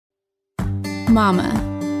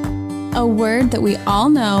Mama. A word that we all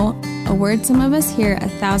know, a word some of us hear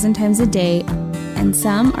 1,000 times a day, and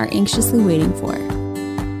some are anxiously waiting for.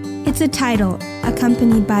 It's a title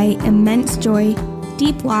accompanied by immense joy,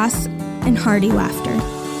 deep loss, and hearty laughter.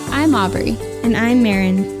 I'm Aubrey. And I'm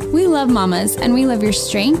Maren. We love mamas, and we love your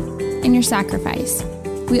strength and your sacrifice.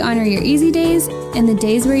 We honor your easy days and the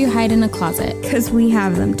days where you hide in a closet. Because we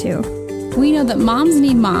have them too. We know that moms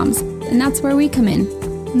need moms, and that's where we come in.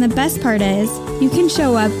 And the best part is, you can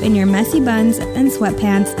show up in your messy buns and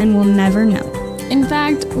sweatpants and we'll never know. In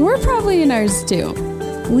fact, we're probably in ours too.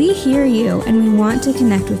 We hear you and we want to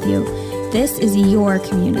connect with you. This is your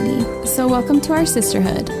community. So welcome to our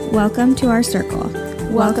sisterhood. Welcome to our circle.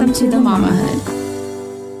 Welcome to the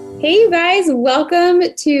mamahood. Hey, you guys. Welcome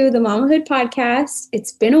to the Mamahood podcast.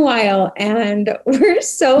 It's been a while, and we're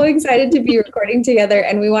so excited to be recording together,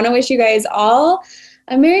 and we want to wish you guys all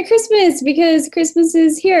a Merry Christmas because Christmas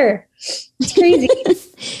is here. It's crazy.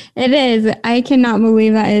 It is. I cannot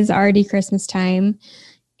believe that is already Christmas time,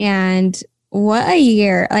 and what a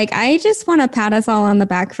year. Like, I just want to pat us all on the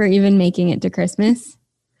back for even making it to Christmas.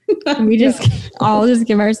 We just all just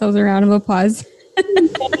give ourselves a round of applause.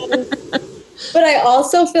 But I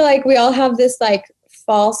also feel like we all have this like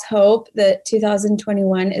false hope that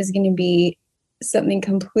 2021 is going to be something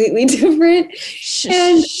completely different.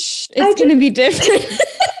 And it's going to be different. Have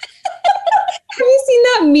you seen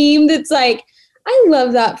that meme that's like, I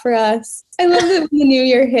love that for us. I love that when the new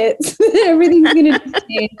year hits, everything's going to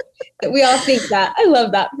change. That we all think that. I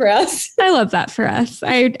love that for us. I love that for us.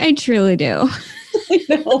 I truly do. I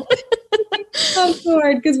know. I'm so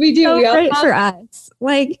hard because we do. So we all great for us.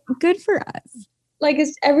 Like, good for us. Like,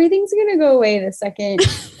 everything's going to go away the second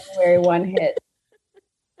January 1 hit.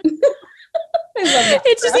 I love that.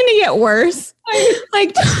 It's just going to get worse. I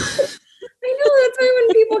know. That's why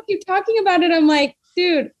when people keep talking about it, I'm like,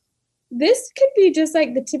 dude, this could be just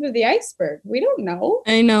like the tip of the iceberg. We don't know.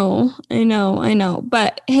 I know.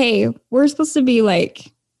 But hey, we're supposed to be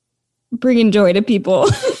like bringing joy to people.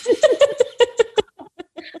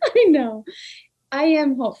 I know. I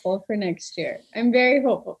am hopeful for next year. I'm very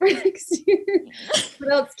hopeful for next year.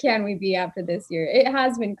 What else can we be after this year? It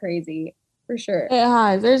has been crazy, for sure. It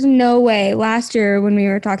has. There's no way. Last year when we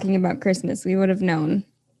were talking about Christmas, we would have known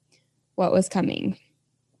what was coming.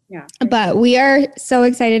 Yeah. But we are so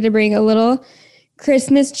excited to bring a little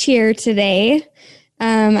Christmas cheer today,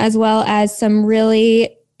 as well as some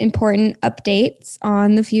really important updates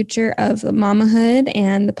on the future of the mamahood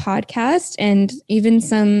and the podcast, and even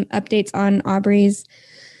some updates on Aubrey's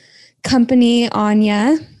company,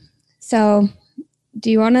 Anya. So do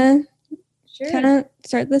you want to kind of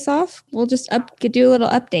start this off? We'll just do a little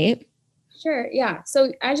update. Sure. Yeah.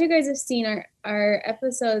 So as you guys have seen, our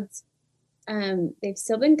episodes, they've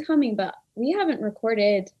still been coming, but we haven't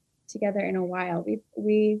recorded together in a while.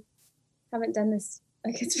 We haven't done this.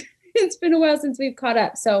 Like, it's been a while since we've caught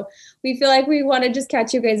up. So we feel like we want to just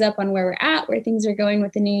catch you guys up on where we're at, where things are going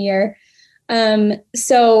with the new year.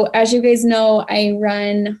 So as you guys know, I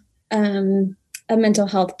run a mental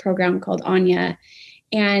health program called Anya,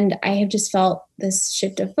 and I have just felt this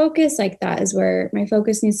shift of focus. Like, that is where my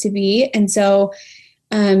focus needs to be. And so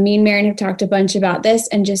me and Maren have talked a bunch about this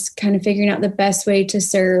and just kind of figuring out the best way to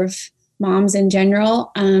serve moms in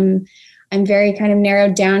general. I'm very kind of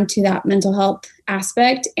narrowed down to that mental health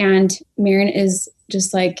aspect, and Maren is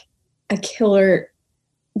just like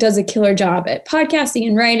does a killer job at podcasting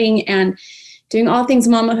and writing and doing all things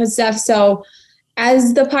mamahood stuff. So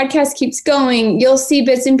as the podcast keeps going, you'll see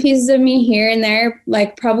bits and pieces of me here and there,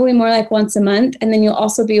 like probably more like once a month. And then you'll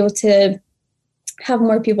also be able to have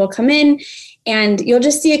more people come in, and you'll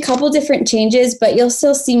just see a couple different changes, but you'll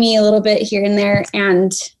still see me a little bit here and there.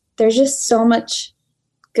 And there's just so much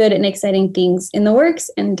good and exciting things in the works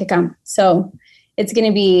and to come. So it's going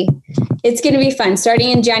to be fun. Starting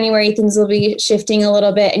in January, things will be shifting a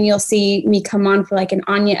little bit, and you'll see me come on for like an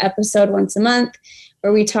Anya episode once a month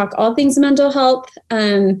where we talk all things mental health.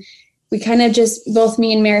 We kind of just, both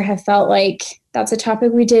me and Mare have felt like that's a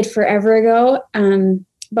topic we did forever ago.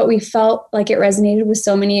 But we felt like it resonated with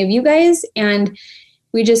so many of you guys, and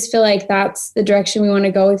we just feel like that's the direction we want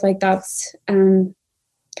to go with. Like, that's kind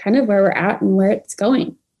of where we're at and where it's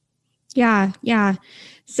going. Yeah.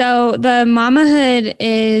 So the mamahood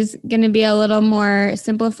is going to be a little more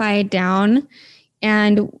simplified down,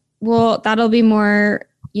 and that'll be more,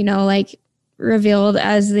 like revealed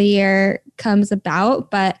as the year comes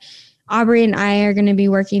about. But Aubrey and I are going to be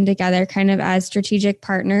working together kind of as strategic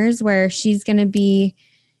partners, where she's going to be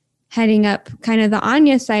heading up kind of the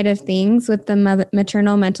Anya side of things with the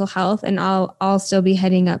maternal mental health, and I'll still be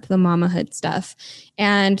heading up the mamahood stuff.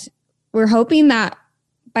 And we're hoping that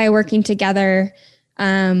by working together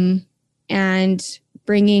and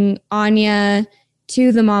bringing Anya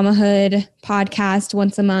to the Mamahood podcast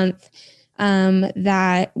once a month,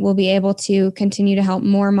 that we'll be able to continue to help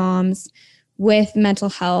more moms with mental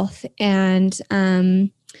health. And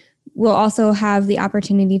we'll also have the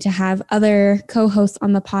opportunity to have other co-hosts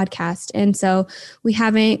on the podcast. And so we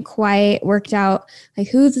haven't quite worked out like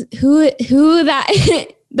who that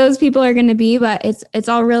those people are going to be, but it's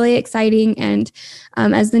all really exciting. And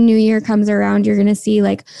as the new year comes around, you're going to see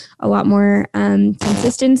like a lot more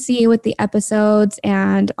consistency with the episodes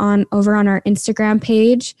and over on our Instagram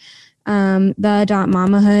page, the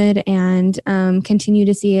 .mamahood, and continue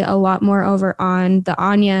to see a lot more over on the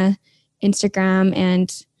Anya Instagram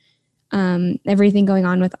and everything going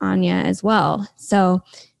on with Anya as well. So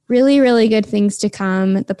really, really good things to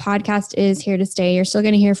come. The podcast is here to stay. You're still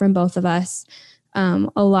going to hear from both of us a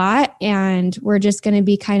lot, and we're just going to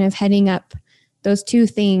be kind of heading up those two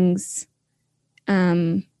things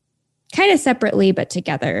kind of separately, but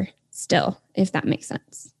together still, if that makes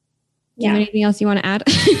sense. Do you have anything else you want to add?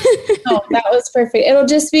 No, that was perfect.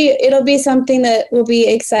 It'll be something that will be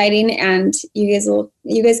exciting, and you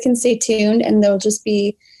guys can stay tuned, and there'll just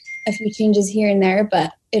be a few changes here and there,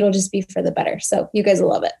 but it'll just be for the better. So you guys will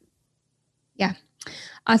love it. Yeah.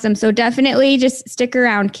 Awesome. So definitely just stick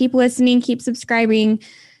around, keep listening, keep subscribing,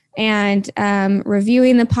 and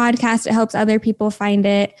reviewing the podcast. It helps other people find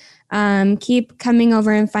it. Keep coming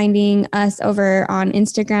over and finding us over on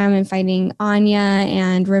Instagram and finding Anya,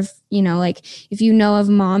 and like if you know of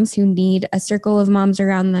moms who need a circle of moms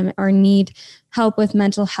around them or need help with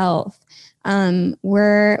mental health,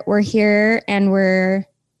 we're here, and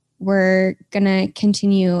we're gonna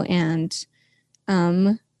continue, and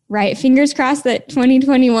right, fingers crossed that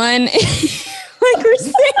 2021 like we're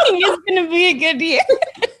saying is gonna be a good year.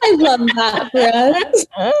 I love that for us.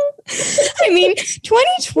 I mean,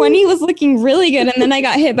 2020 was looking really good, and then I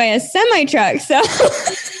got hit by a semi truck. So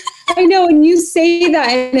I know, when you say that,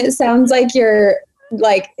 and it sounds like you're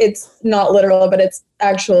like it's not literal, but it's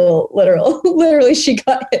actual literal. Literally, she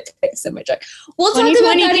got hit by a semi truck. We'll talk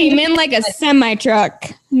about that. Came in like a semi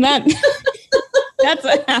truck. That's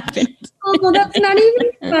what happened. Oh, that's not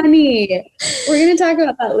even funny. We're gonna talk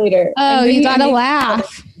about that later. Oh, you gotta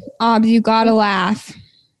laugh. You gotta laugh.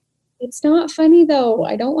 It's not funny though.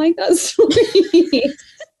 I don't like that story.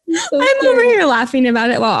 I'm over here laughing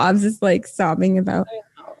about it while Obs is like sobbing about.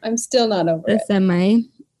 I'm still not over the it. Semi.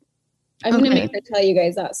 I'm gonna make her tell you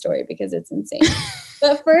guys that story because it's insane.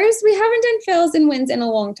 But first, we haven't done fails and wins in a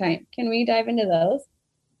long time. Can we dive into those?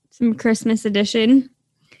 Some Christmas edition.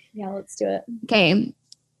 Yeah, let's do it. Okay.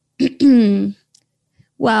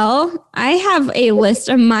 Well, I have a list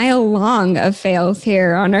a mile long of fails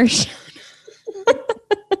here on our show.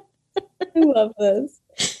 I love this.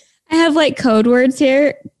 I have like code words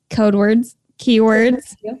here. Code words,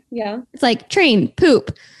 keywords. Yeah. It's like train,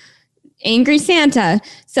 poop, angry Santa.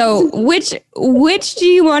 So which do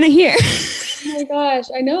you want to hear? Oh my gosh,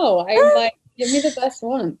 I know. I'm like, give me the best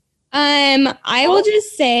one. I will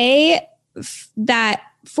just say that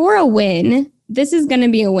for a win, this is going to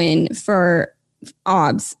be a win for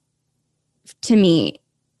Obs to me.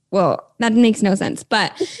 Well, that makes no sense.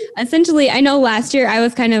 But essentially, I know last year I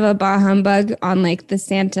was kind of a bah humbug on like the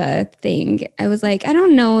Santa thing. I was like, I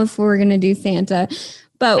don't know if we're going to do Santa.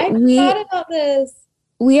 But I thought about this.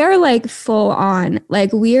 We are like full on.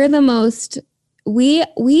 Like we are the most, we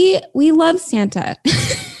love Santa.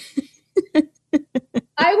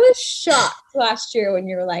 I was shocked last year when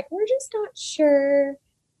you were like, we're just not sure.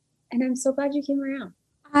 And I'm so glad you came around.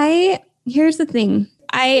 Here's the thing.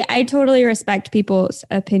 I totally respect people's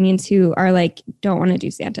opinions who are like, don't want to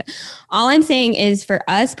do Santa. All I'm saying is for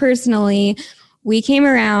us personally, we came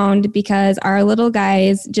around because our little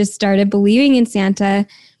guys just started believing in Santa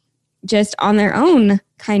just on their own,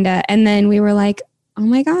 kind of. And then we were like, oh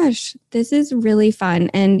my gosh, this is really fun.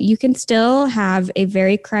 And you can still have a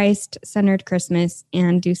very Christ-centered Christmas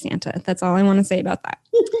and do Santa. That's all I want to say about that.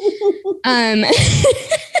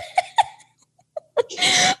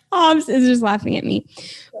 Obs is just laughing at me.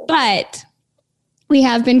 But we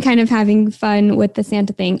have been kind of having fun with the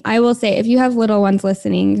Santa thing. I will say, if you have little ones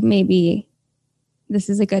listening, maybe this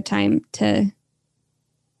is a good time to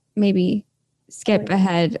maybe skip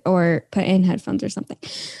ahead or put in headphones or something.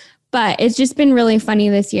 But it's just been really funny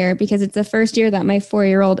this year because it's the first year that my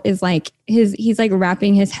 4-year-old is like, he's like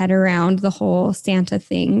wrapping his head around the whole Santa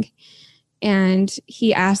thing. And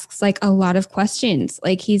he asks like a lot of questions.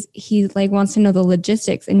 Like he like wants to know the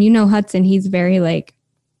logistics. And you know Hudson, he's very like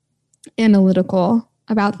analytical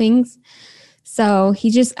about things. So he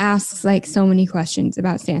just asks like so many questions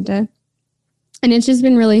about Santa. And it's just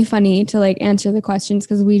been really funny to like answer the questions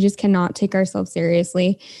because we just cannot take ourselves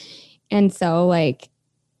seriously. And so like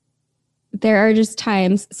there are just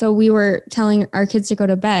times. So we were telling our kids to go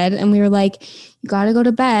to bed and we were like, you got to go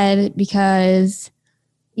to bed because,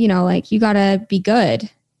 you know, like you got to be good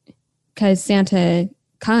because Santa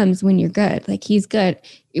comes when you're good. Like he's good.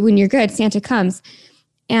 When you're good, Santa comes.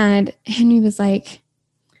 And Henry was like,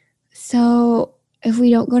 so if we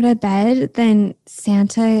don't go to bed, then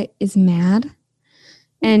Santa is mad.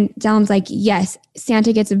 And Dylan's like, yes,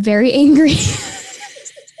 Santa gets very angry.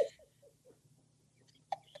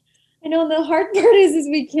 I know the hard part is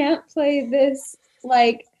we can't play this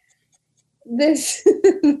like this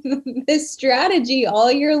this strategy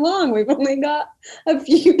all year long. We've only got a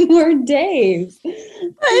few more days.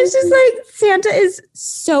 It's just like Santa is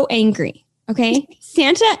so angry. Okay.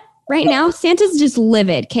 Santa right now, Santa's just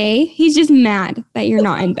livid. Okay. He's just mad that you're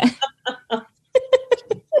not in bed. I'm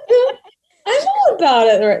all about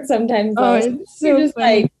it sometimes. Oh, it's so you're just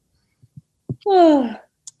funny. like, oh.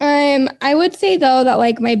 I would say though that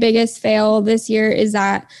like my biggest fail this year is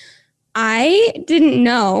that I didn't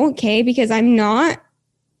know, okay, because I'm not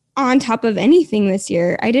on top of anything this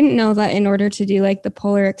year. I didn't know that in order to do like the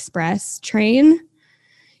Polar Express train,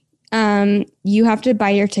 you have to buy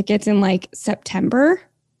your tickets in like September.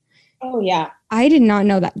 Oh yeah. I did not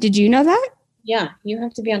know that. Did you know that? Yeah, you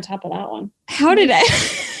have to be on top of that one. How did I?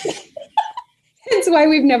 That's why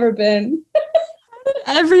we've never been.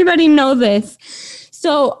 Everybody know this.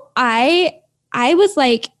 So I was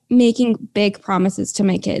like making big promises to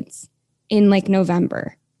my kids in like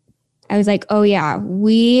November. I was like, oh yeah,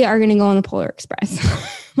 we are going to go on the Polar Express.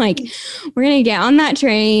 Like we're going to get on that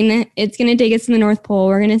train. It's going to take us to the North Pole.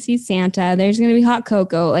 We're going to see Santa. There's going to be hot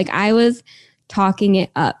cocoa. Like I was talking it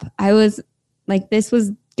up. I was like, this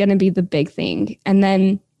was going to be the big thing. And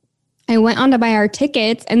then I went on to buy our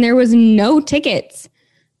tickets and there was no tickets.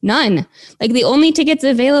 None. Like the only tickets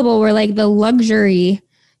available were like the luxury,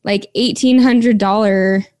 like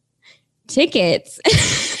 $1,800 tickets.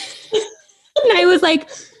 And I was like,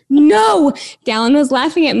 no. Dallin was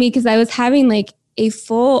laughing at me because I was having like a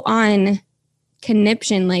full on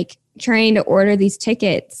conniption, like trying to order these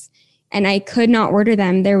tickets and I could not order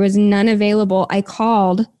them. There was none available. I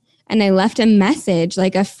called and I left a message,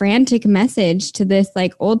 like a frantic message to this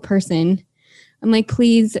like old person. I'm like,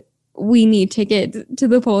 please, we need tickets to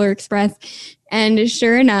the Polar Express. And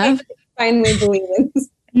sure enough, Finally believe in this.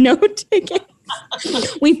 no tickets.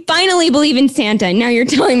 We finally believe in Santa. Now you're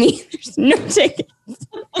telling me there's no tickets.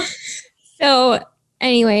 So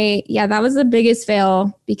anyway, yeah, that was the biggest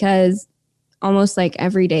fail because almost like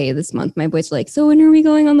every day this month, my boys are like, so when are we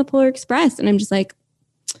going on the Polar Express? And I'm just like,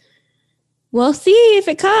 we'll see if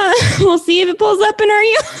it comes. We'll see if it pulls up in our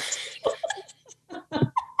yard.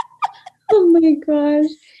 Oh my gosh.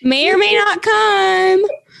 May or may not come.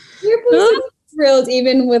 You're both thrilled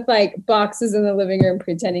even with like boxes in the living room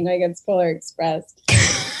pretending like it's Polar Express.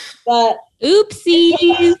 But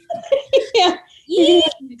oopsies. yeah. You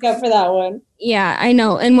can make up for that one. Yeah, I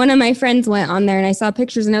know. And one of my friends went on there and I saw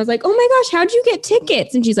pictures and I was like, oh my gosh, how'd you get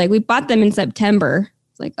tickets? And she's like, we bought them in September.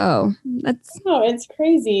 It's like, oh, that's it's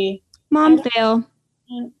crazy. mom fail.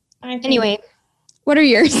 Anyway, what are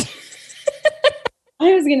yours?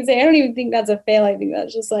 I was gonna say, I don't even think that's a fail. I think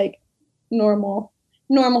that's just like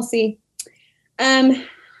normalcy. Mine's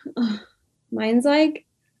like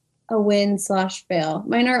a win/fail.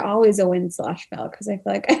 Mine are always a win/fail because I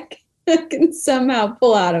feel like I can somehow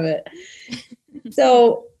pull out of it.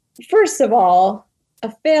 So first of all,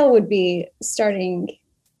 a fail would be starting.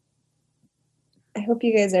 I hope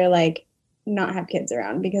you guys are like not have kids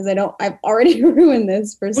around because I've already ruined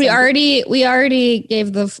this for we already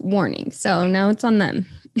gave the warning, so now it's on them.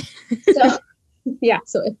 So yeah,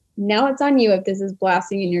 so now it's on you if this is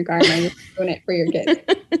blasting in your car and you're doing it for your kids.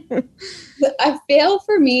 A fail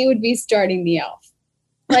for me would be starting the elf.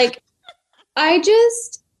 Like I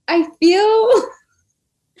feel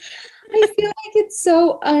like it's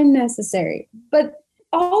so unnecessary, but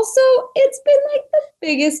also it's been like the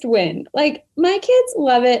biggest win. Like my kids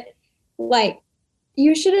love it. Like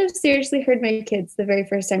you should have seriously heard my kids the very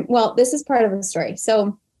first time. Well, this is part of the story.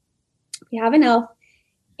 So we have an elf,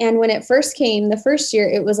 and when it first came, the first year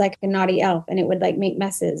it was like a naughty elf, and it would like make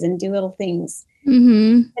messes and do little things.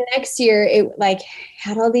 Mm-hmm. The next year it like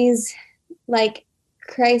had all these like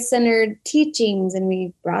Christ-centered teachings, and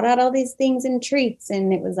we brought out all these things and treats,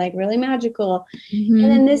 and it was like really magical. Mm-hmm.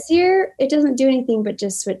 And then this year it doesn't do anything but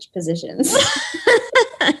just switch positions.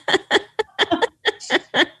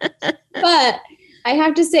 But I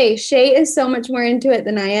have to say, Shay is so much more into it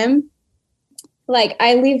than I am. Like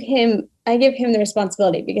I leave him I give him the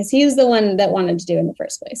responsibility because he's the one that wanted to do it in the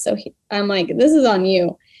first place. So I'm like, this is on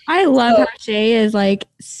you. I love how Shay is like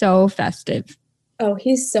so festive. Oh,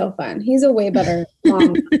 he's so fun. He's a way better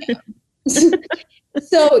mom than I am.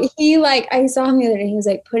 So I saw him the other day. He was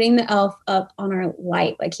like putting the elf up on our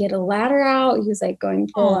light. Like he had a ladder out. He was like going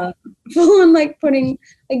full on like putting,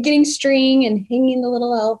 like getting string and hanging the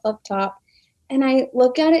little elf up top. And I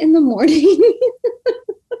look at it in the morning.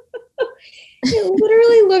 It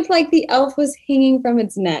literally looked like the elf was hanging from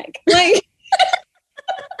its neck. Like,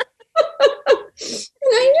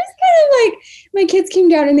 and I just kind of like, my kids came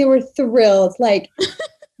down and they were thrilled. Like,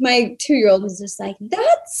 my 2-year-old was just like,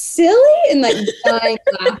 that's silly, and like dying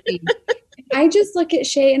laughing. I just look at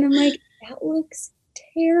Shay and I'm like, that looks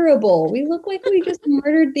terrible. We look like we just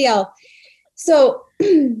murdered the elf. So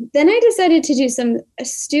then I decided to do a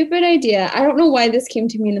stupid idea. I don't know why this came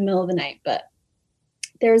to me in the middle of the night, but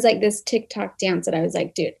there was like this TikTok dance that I was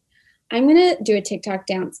like, dude, I'm going to do a TikTok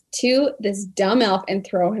dance to this dumb elf and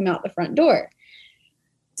throw him out the front door.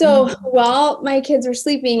 So while my kids were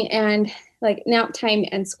sleeping and like nap time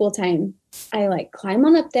and school time, I like climb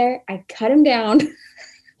on up there. I cut him down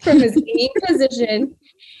from his hanging position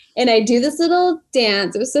and I do this little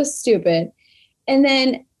dance. It was so stupid. And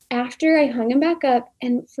then after I hung him back up,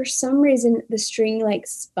 and for some reason the string like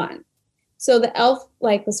spun. So the elf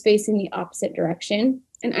like was facing the opposite direction.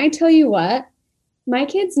 And I tell you what, my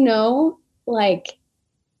kids know like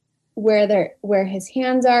where his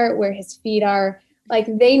hands are, where his feet are. Like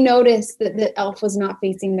they noticed that the elf was not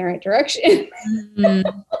facing the right direction.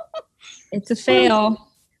 It's a fail.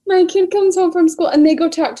 My kid comes home from school and they go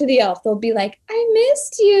talk to the elf. They'll be like, I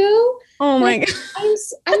missed you. Oh my God.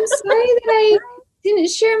 I'm sorry that I didn't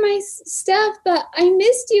share my stuff, but I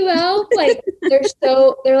missed you, elf. Like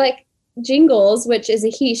they're like Jingles, which is a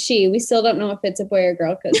he, she. We still don't know if it's a boy or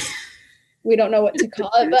girl because we don't know what to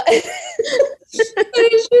call it, but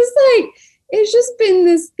it's just been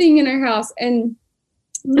this thing in our house. And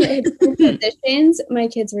positions, my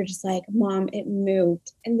kids were just like, Mom, it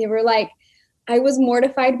moved. And they were like, I was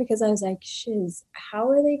mortified because I was like, shiz, how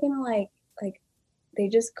are they gonna like they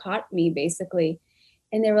just caught me basically.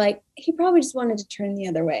 And they were like, he probably just wanted to turn the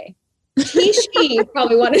other way. She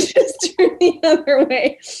probably wanted to just turn the other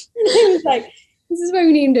way. And I was like, this is why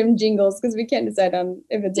we named him Jingles, because we can't decide on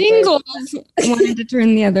if it's Jingles wanted to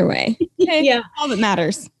turn the other way. Okay. Yeah. All that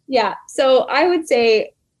matters. Yeah. So I would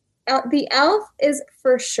say the elf is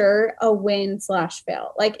for sure a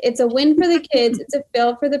win/fail. Like it's a win for the kids. It's a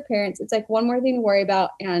fail for the parents. It's like one more thing to worry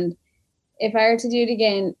about. And if I were to do it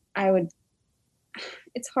again,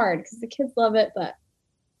 it's hard because the kids love it, but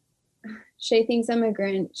Shay thinks I'm a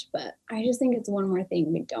Grinch, but I just think it's one more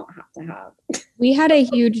thing we don't have to have. We had a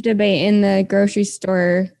huge debate in the grocery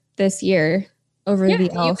store this year over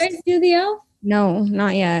the elf. Do you guys do the elf? No,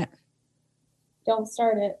 not yet. Don't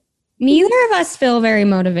start it. Neither of us feel very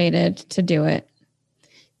motivated to do it.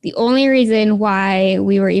 The only reason why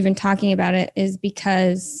we were even talking about it is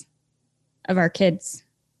because of our kids.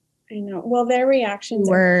 I know. Well, their reactions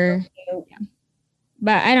were,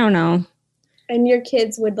 but I don't know. And your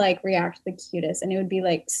kids would like react the cutest and it would be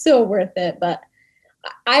like so worth it. But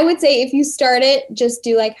I would say if you start it, just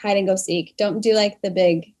do like hide and go seek. Don't do like the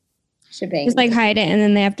big shebang. Just like hide it and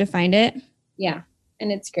then they have to find it. Yeah.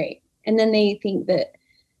 And it's great. And then they think that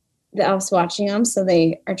the elf's watching them. So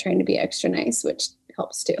they are trying to be extra nice, which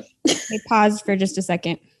helps too. They paused for just a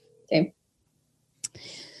second. Okay.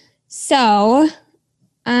 So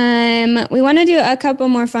we want to do a couple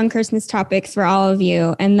more fun Christmas topics for all of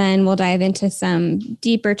you, and then we'll dive into some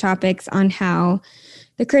deeper topics on how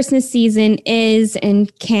the Christmas season is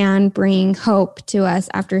and can bring hope to us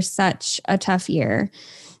after such a tough year.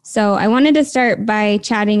 So I wanted to start by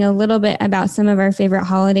chatting a little bit about some of our favorite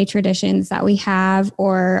holiday traditions that we have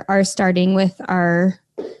or are starting with our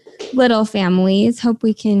little families. Hope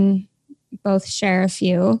we can both share a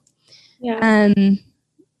few. Yeah.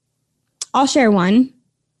 I'll share one.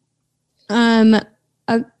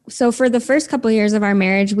 So for the first couple of years of our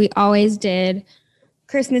marriage, we always did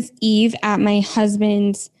Christmas Eve at my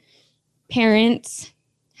husband's parents'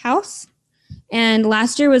 house. And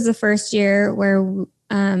last year was the first year where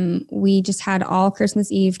we just had all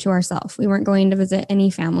Christmas Eve to ourselves. We weren't going to visit any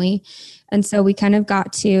family. And so we kind of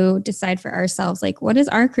got to decide for ourselves, like, what does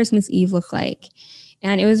our Christmas Eve look like?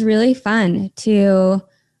 And it was really fun to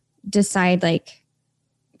decide, like,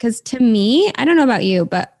 because to me, I don't know about you,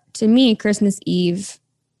 but to me, Christmas Eve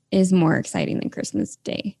is more exciting than Christmas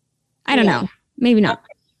Day. I don't know. Maybe not.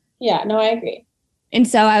 Yeah, no, I agree. And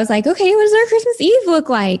so I was like, okay, what does our Christmas Eve look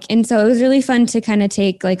like? And so it was really fun to kind of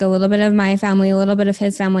take like a little bit of my family, a little bit of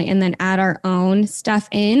his family, and then add our own stuff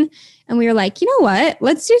in. And we were like, you know what?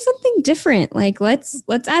 Let's do something different. Like, let's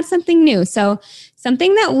add something new. So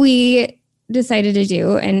something that we decided to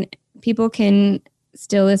do, and people can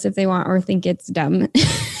steal this if they want or think it's dumb,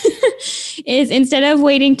 is instead of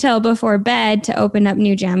waiting till before bed to open up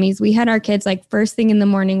new jammies, we had our kids like first thing in the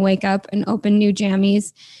morning wake up and open new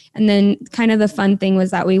jammies. And then kind of the fun thing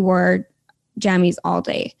was that we wore jammies all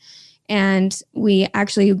day. And we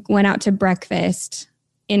actually went out to breakfast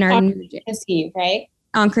in our on Christmas Eve, right?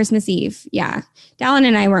 On Christmas Eve, yeah. Dallin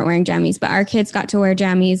and I weren't wearing jammies, but our kids got to wear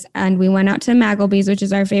jammies. And we went out to Maggleby's, which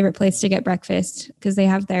is our favorite place to get breakfast because they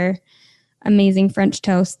have their amazing French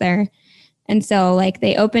toast there. And so like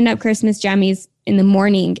they opened up Christmas jammies in the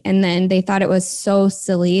morning, and then they thought it was so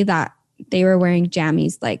silly that they were wearing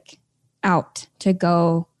jammies like out to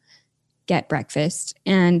go get breakfast,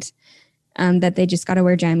 and that they just got to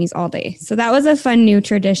wear jammies all day. So that was a fun new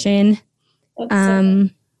tradition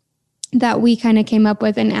that we kind of came up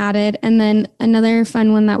with and added. And then another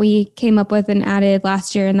fun one that we came up with and added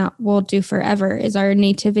last year and that we'll do forever is our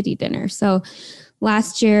nativity dinner. So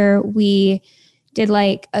last year we did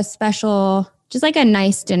like a special, just like a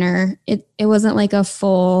nice dinner. It wasn't like a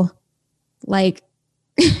full like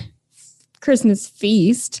Christmas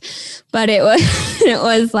feast, but it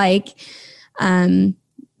was like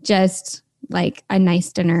just like a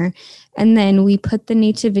nice dinner. And then we put the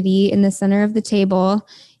nativity in the center of the table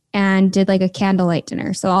and did like a candlelight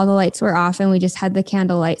dinner. So all the lights were off and we just had the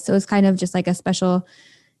candlelight. So it was kind of just like a special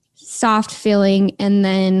soft feeling. And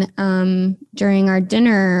then during our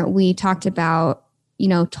dinner, we talked about,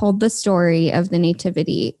 told the story of the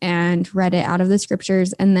nativity and read it out of the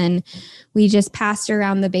scriptures. And then we just passed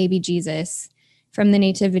around the baby Jesus from the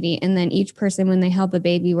nativity. And then each person, when they held the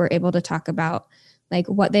baby, were able to talk about like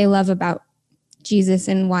what they love about Jesus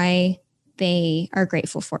and why they are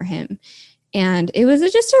grateful for him. And it was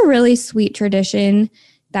just a really sweet tradition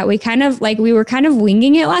that we were kind of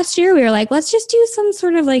winging it last year. We were like, let's just do some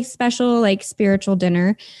sort of like special, like spiritual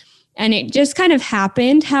dinner. And it just kind of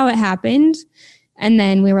happened how it happened. And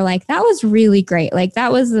then we were like, that was really great. Like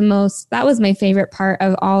that was my favorite part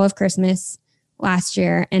of all of Christmas last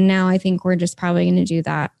year. And now I think we're just probably going to do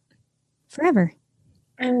that forever.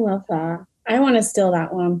 I love that. I want to steal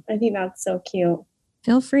that one. I think that's so cute.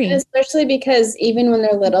 Feel free. And especially because even when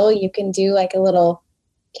they're little, you can do like a little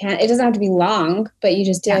it doesn't have to be long, but you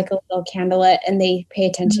just do like a little candlelit and they pay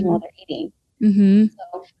attention while they're eating. Mm-hmm.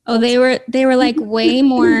 So, they were like way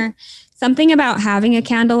more something about having a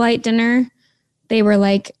candlelight dinner. They were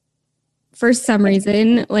like, for some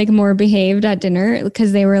reason, like more behaved at dinner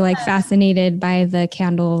because they were like fascinated by the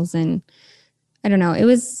candles, and I don't know, it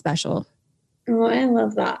was special. Oh, I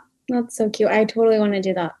love that. That's so cute. I totally want to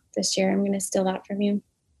do that this year. I'm going to steal that from you.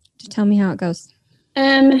 Just tell me how it goes.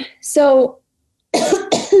 So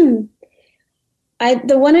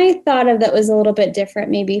the one I thought of that was a little bit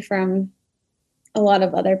different maybe from a lot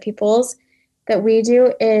of other people's that we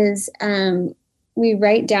do is we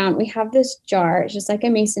write down, we have this jar, it's just like a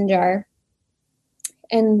mason jar.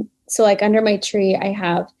 And so like under my tree, I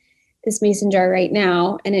have this mason jar right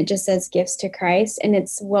now, and it just says gifts to Christ. And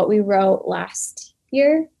it's what we wrote last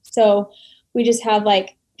year. So we just have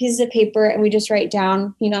like pieces of paper and we just write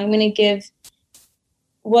down, I'm going to give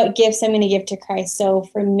what gifts I'm going to give to Christ. So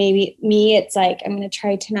for maybe me, it's like, I'm going to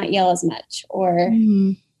try to not yell as much, or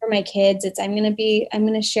for my kids, it's, I'm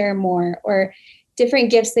going to share more, or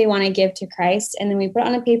different gifts they want to give to Christ. And then we put it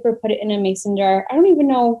on a paper, put it in a mason jar. I don't even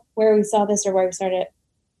know where we saw this or where we started it,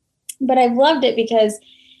 but I've loved it because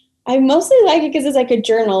I mostly like it because it's like a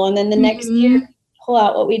journal. And then the next year, pull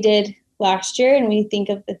out what we did last year and we think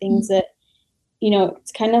of the things that,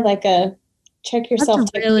 it's kind of like a check yourself.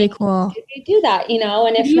 That's really cool. If you do that,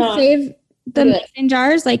 and if do you not, save the mason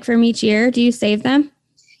jars like from each year? Do you save them?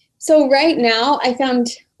 So right now I found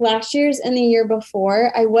last year's and the year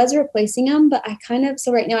before I was replacing them, but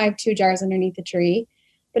so right now I have 2 jars underneath the tree,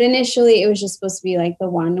 but initially it was just supposed to be like the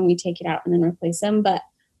one and we take it out and then replace them. But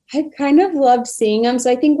I kind of loved seeing them. So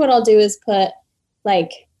I think what I'll do is put like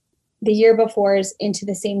the year before's into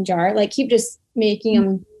the same jar, like keep just making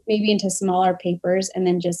them maybe into smaller papers and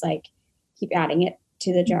then just like keep adding it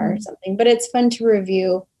to the jar or something. But it's fun to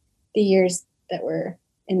review the years that were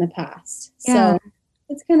in the past. Yeah. So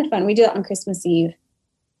it's kind of fun. We do it on Christmas Eve.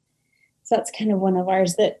 So that's kind of one of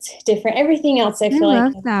ours that's different. Everything else I feel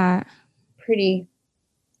like that. Pretty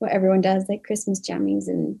what everyone does, like Christmas jammies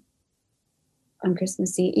and on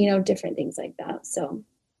Christmas Eve, different things like that. So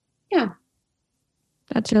yeah.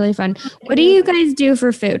 That's really fun. What do you guys do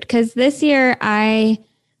for food? Because this year I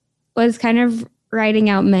was kind of writing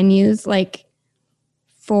out menus like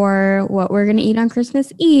for what we're going to eat on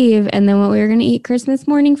Christmas Eve, and then what we were going to eat Christmas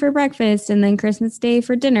morning for breakfast, and then Christmas Day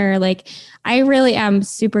for dinner. Like, I really am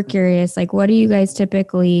super curious. Like, what do you guys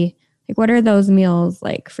typically, like, what are those meals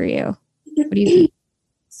like for you? What do you think?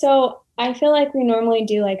 So I feel like we normally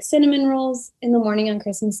do like cinnamon rolls in the morning on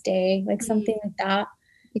Christmas Day, like something like that.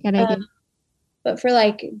 Good idea. But for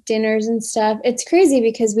like dinners and stuff, it's crazy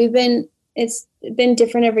because it's been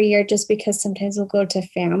different every year just because sometimes we'll go to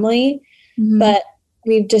family, but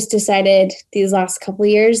we've just decided these last couple of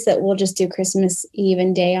years that we'll just do Christmas Eve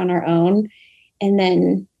and Day on our own and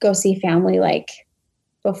then go see family like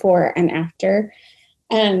before and after.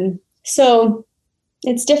 So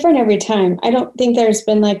it's different every time. I don't think there's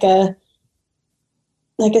been like a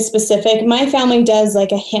specific, my family does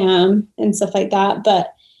like a ham and stuff like that,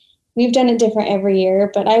 but we've done it different every year.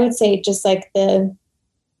 But I would say just like the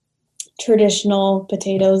traditional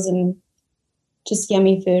potatoes and just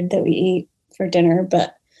yummy food that we eat for dinner,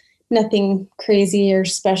 but nothing crazy or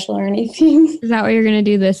special or anything. Is that what you're going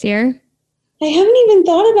to do this year? I haven't even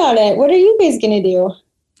thought about it. What are you guys going to do?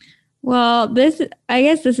 Well, I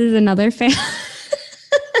guess this is another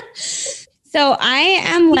So I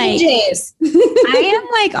am like, I am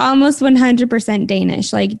like almost 100%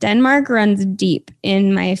 Danish. Like, Denmark runs deep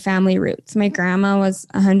in my family roots. My grandma was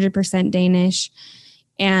 100% Danish,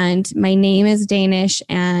 and my name is Danish,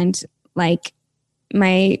 and like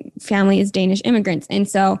my family is Danish immigrants. And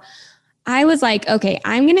so I was like, okay,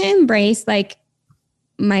 I'm going to embrace like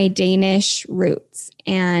my Danish roots.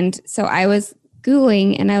 And so I was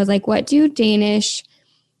Googling, and I was like, what do Danish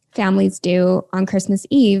families do on Christmas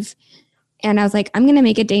Eve? And I was like, I'm going to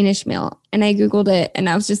make a Danish meal. And I Googled it, and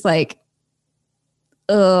I was just like,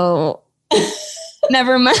 oh,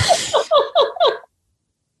 never mind.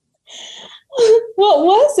 What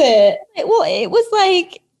was it? Well, it was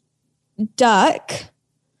like duck,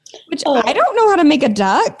 which I don't know how to make a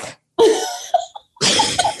duck.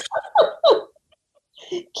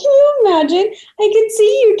 Can you imagine? I could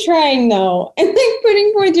see you trying, though, and like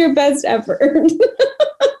putting forth your best effort.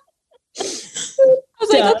 I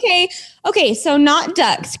was like, okay, so not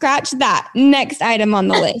duck. Scratch that. Next item on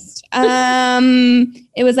the list.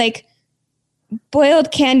 It was like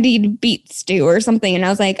boiled candied beet stew or something. And I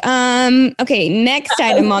was like, okay, next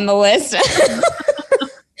item on the list.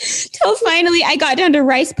 Till finally I got down to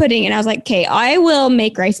rice pudding, and I was like, okay, I will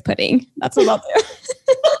make rice pudding. That's what I'll do.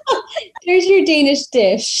 There's your Danish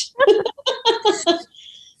dish.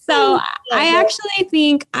 So I actually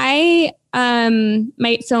think I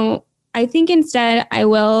think instead I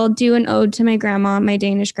will do an ode to my grandma, my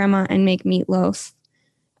Danish grandma, and make meatloaf.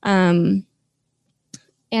 And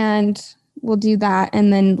we'll do that.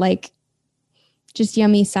 And then like just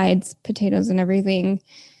yummy sides, potatoes and everything.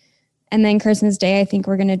 And then Christmas Day, I think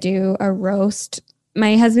we're going to do a roast.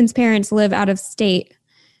 My husband's parents live out of state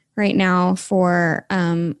right now for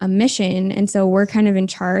a mission. And so we're kind of in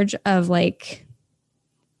charge of like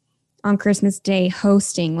on Christmas Day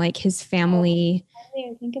hosting like his family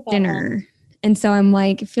dinner. And so I'm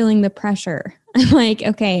like feeling the pressure. I'm like,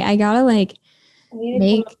 okay, I gotta like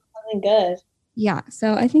make something good. Yeah.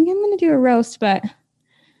 So I think I'm gonna do a roast, but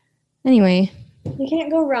anyway. You can't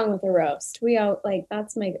go wrong with a roast. We all like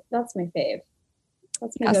that's my fave.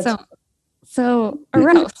 That's my go-to. So a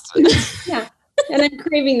roast. Yeah. And I'm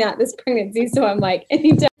craving that this pregnancy, so I'm like,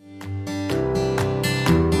 anytime.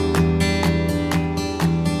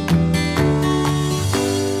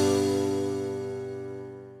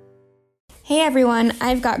 Hey everyone,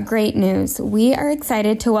 I've got great news. We are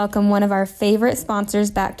excited to welcome one of our favorite sponsors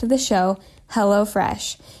back to the show,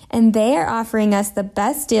 HelloFresh. And they are offering us the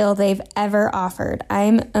best deal they've ever offered.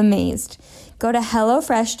 I'm amazed. Go to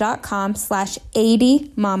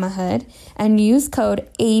HelloFresh.com/80mamahood and use code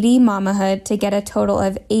 80mamahood to get a total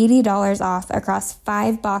of $80 off across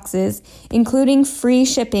 5 boxes, including free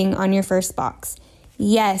shipping on your first box.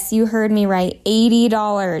 Yes, you heard me right,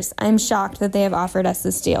 $80. I'm shocked that they have offered us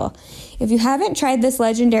this deal. If you haven't tried this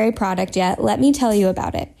legendary product yet, let me tell you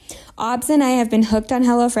about it. Obs and I have been hooked on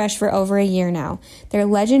HelloFresh for over a year now. Their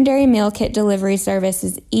legendary meal kit delivery service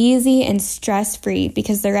is easy and stress-free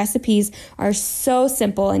because their recipes are so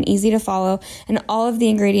simple and easy to follow, and all of the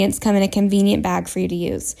ingredients come in a convenient bag for you to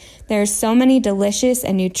use. There are so many delicious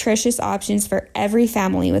and nutritious options for every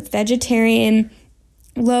family with vegetarian,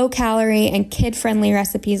 low-calorie, and kid-friendly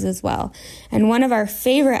recipes as well. And one of our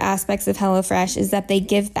favorite aspects of HelloFresh is that they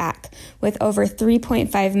give back with over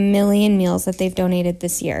 3.5 million meals that they've donated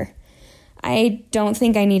this year. I don't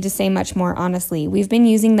think I need to say much more, honestly. We've been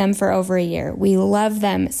using them for over a year. We love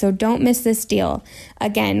them, so don't miss this deal.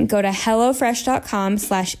 Again, go to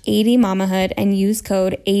hellofresh.com/80mamahood and use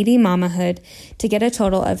code 80mamahood to get a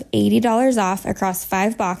total of $80 off across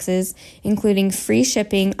 5 boxes, including free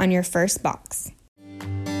shipping on your first box.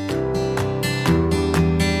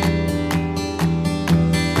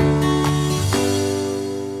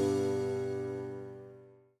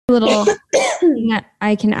 Little thing that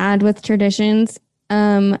I can add with traditions.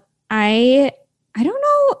 I don't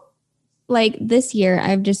know, like this year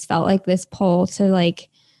I've just felt like this pull to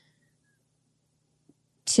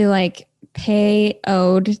pay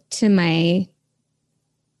ode to my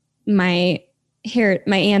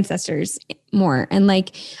ancestors more. And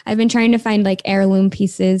like I've been trying to find like heirloom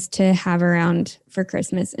pieces to have around for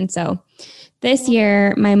Christmas. And so this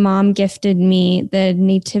year my mom gifted me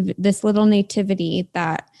this little nativity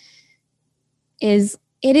that is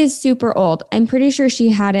super old. I'm pretty sure she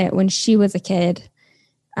had it when she was a kid.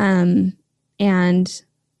 And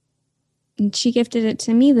she gifted it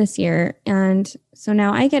to me this year. And so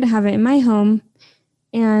now I get to have it in my home.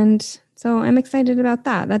 And so I'm excited about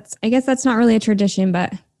that. I guess that's not really a tradition,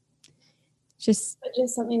 but just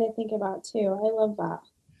something to think about too. I love that.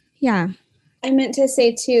 Yeah. I meant to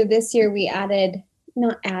say too, this year we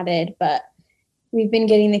but we've been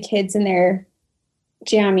getting the kids in their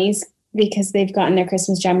jammies because they've gotten their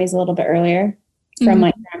Christmas jammies a little bit earlier from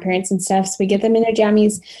like grandparents and stuff. So we get them in their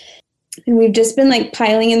jammies and we've just been like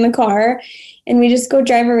piling in the car and we just go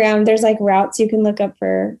drive around. There's like routes you can look up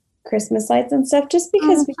for Christmas lights and stuff just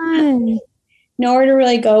because we can't nowhere to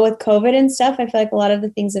really go with COVID and stuff. I feel like a lot of the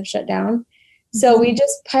things have shut down. So we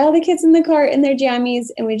just pile the kids in the car in their jammies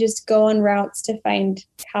and we just go on routes to find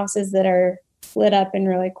houses that are lit up and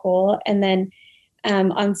really cool. And then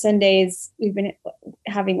on Sundays, we've been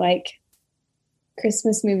having like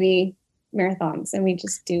Christmas movie marathons and we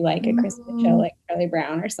just do like a Christmas show like Charlie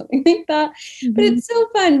Brown or something like that. But it's so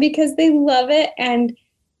fun because they love it. And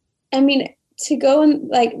I mean, to go and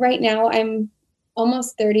like right now I'm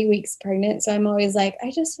almost 30 weeks pregnant. So I'm always like,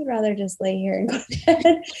 I just would rather just lay here and go to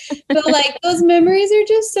bed. But like those memories are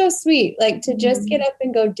just so sweet. Like to just get up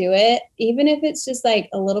and go do it, even if it's just like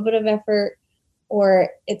a little bit of effort or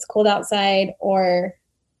it's cold outside or,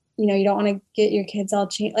 you know, you don't want to get your kids all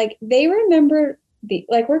changed. Like they remember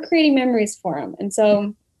we're creating memories for them. And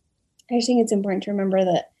so I just think it's important to remember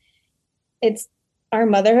that it's our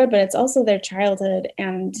motherhood, but it's also their childhood.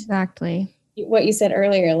 And exactly what you said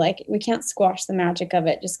earlier, like we can't squash the magic of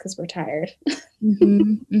it just because we're tired.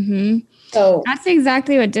 So that's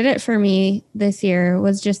exactly what did it for me this year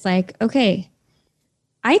was just like, okay,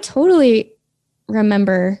 I totally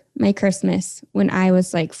remember my Christmas when I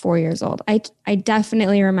was like 4 years old. I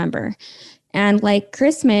definitely remember. And like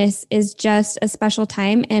Christmas is just a special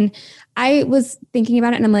time. And I was thinking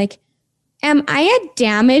about it and I'm like, am I a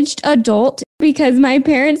damaged adult because my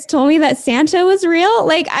parents told me that Santa was real?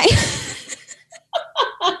 Like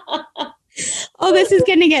oh, this is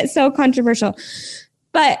going to get so controversial.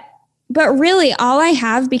 But really all I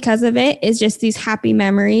have because of it is just these happy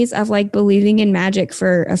memories of like believing in magic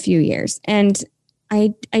for a few years. And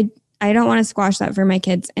I don't want to squash that for my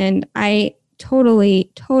kids. And I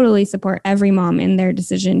totally support every mom in their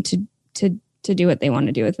decision to do what they want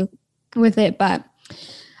to do with it. But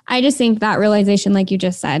I just think that realization, like you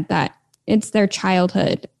just said, that it's their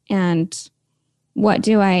childhood and what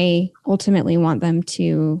do I ultimately want them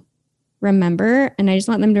to remember? And I just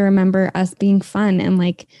want them to remember us being fun and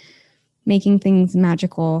like making things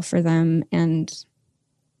magical for them. And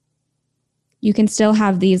you can still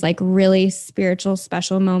have these like really spiritual,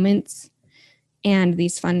 special moments and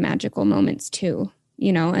these fun, magical moments too,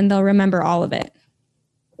 you know, and they'll remember all of it.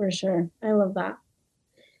 For sure. I love that.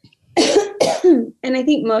 And I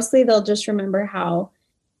think mostly they'll just remember how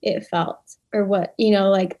it felt or what, you know,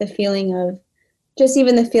 like the feeling of just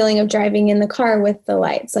even the feeling of driving in the car with the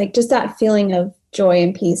lights, like just that feeling of joy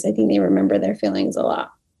and peace. I think they remember their feelings a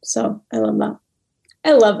lot. So I love that.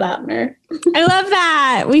 I love that, Mer. I love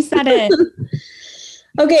that. We said it.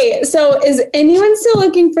 Okay, so is anyone still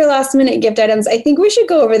looking for last minute gift items? I think we should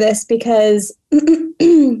go over this because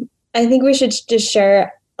I think we should just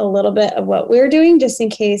share a little bit of what we're doing just in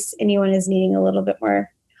case anyone is needing a little bit more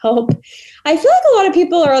help. I feel like a lot of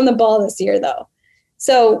people are on the ball this year though.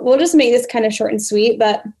 So we'll just make this kind of short and sweet,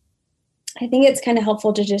 but I think it's kind of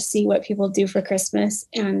helpful to just see what people do for Christmas,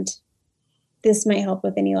 and this might help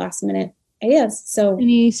with any last minute ideas. So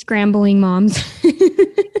any scrambling moms.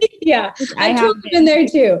 Yeah, I totally been there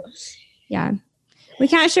too. Yeah. We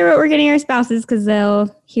can't share what we're getting our spouses because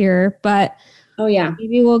they'll hear, but oh yeah,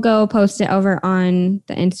 maybe we'll go post it over on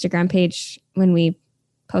the Instagram page when we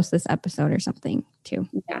post this episode or something too.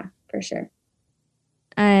 Yeah, for sure.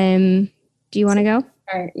 Do you want to go?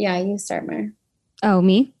 All right. Yeah, you start, Maren. Oh,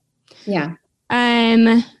 me? Yeah.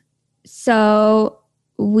 So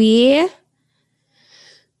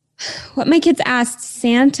what my kids asked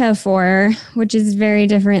Santa for, which is very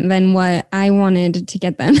different than what I wanted to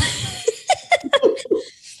get them.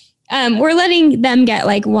 We're letting them get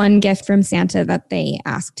like one gift from Santa that they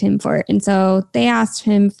asked him for. And so they asked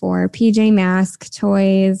him for PJ Masks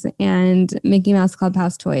toys and Mickey Mouse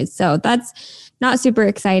Clubhouse toys. So that's not super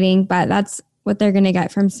exciting, but that's what they're going to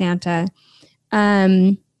get from Santa.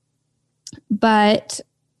 But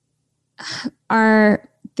our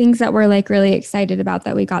things that we're like really excited about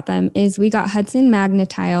that we got them is we got Hudson Magna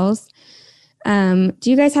tiles. Do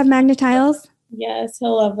you guys have Magna tiles? Yes,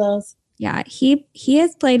 he'll love those. Yeah, he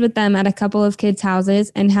has played with them at a couple of kids'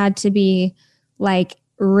 houses and had to be like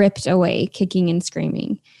ripped away, kicking and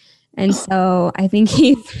screaming. And so I think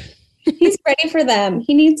he's ready for them.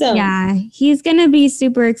 He needs them. Yeah, he's going to be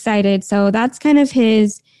super excited. So that's kind of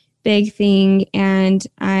his big thing. And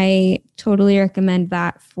I totally recommend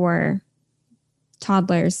that for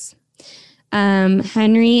toddlers.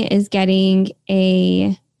 Henry is getting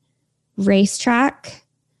a racetrack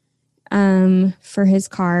for his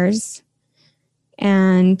cars.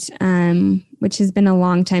 And which has been a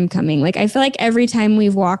long time coming. Like I feel like every time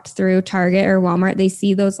we've walked through Target or Walmart, they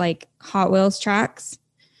see those like Hot Wheels tracks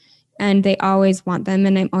and they always want them.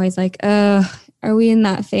 And I'm always like, are we in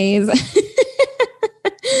that phase?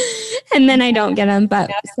 And then I don't get them.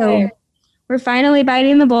 But so we're finally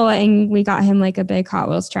biting the bullet and we got him like a big Hot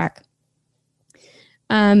Wheels track.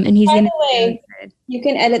 And he's By the way, you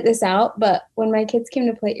can edit this out, but when my kids came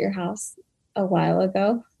to play at your house a while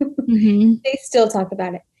ago, they still talk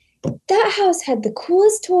about it. That house had the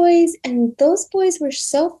coolest toys, and those boys were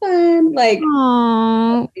so fun. Like,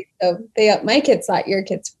 aww. So my kids thought your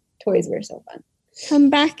kids' toys were so fun. Come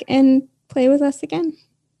back and play with us again.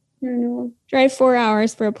 I know. Drive 4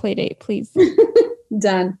 hours for a play date, please.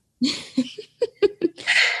 Done.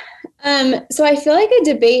 So I feel like a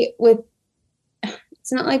debate with,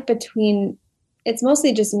 it's not like it's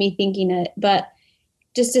mostly just me thinking it, but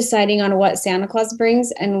just deciding on what Santa Claus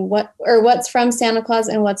brings and what's from Santa Claus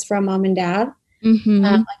and what's from mom and dad.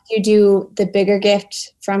 Like, do you do the bigger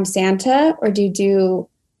gift from Santa or do you do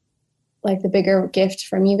like the bigger gift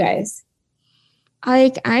from you guys?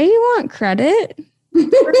 Like, I want credit.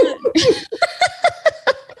 That's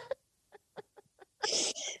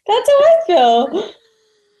how I feel.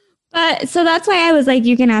 But so that's why I was like,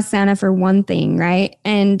 you can ask Santa for one thing, right?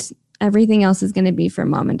 And everything else is going to be from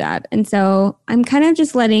mom and dad. And so I'm kind of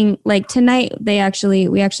just letting, like tonight, we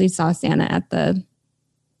actually saw Santa at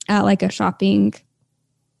like a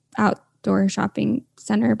outdoor shopping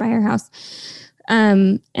center by our house.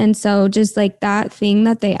 And so just like that thing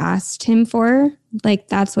that they asked him for, like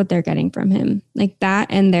that's what they're getting from him, like that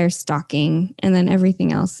and their stocking. And then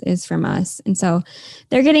everything else is from us. And so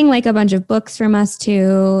they're getting like a bunch of books from us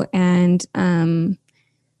too. And,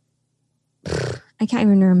 I can't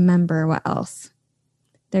even remember what else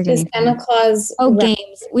they're getting. Santa Claus. Oh,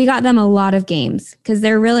 games. We got them a lot of games because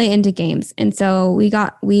they're really into games. And so we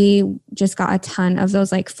just got a ton of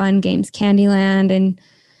those like fun games, Candyland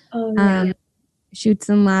and Chutes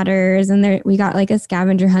and Ladders. And we got like a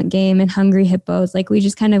scavenger hunt game and Hungry Hippos. Like we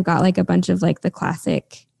just kind of got like a bunch of like the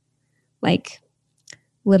classic like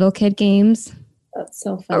little kid games. That's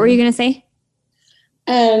so fun. What were you going to say?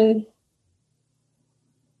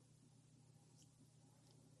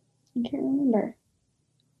 I can't remember.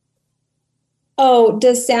 Oh,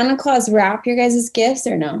 does Santa Claus wrap your guys' gifts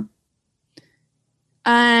or no?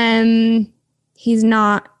 He's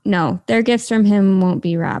not. No, their gifts from him won't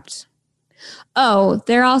be wrapped. Oh,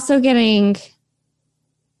 they're also getting,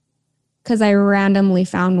 because I randomly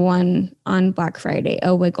found one on Black Friday,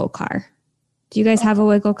 a wiggle car. Do you guys have a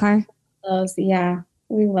wiggle car? Yeah,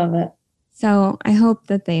 we love it. So I hope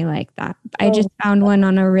that they like that. I just found one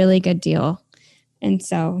on a really good deal. And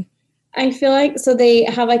so I feel like, so they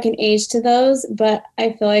have like an age to those, but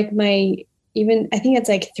I feel like I think it's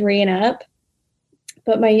like 3 and up,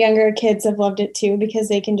 but my younger kids have loved it too because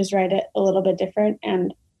they can just ride it a little bit different.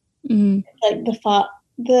 And like the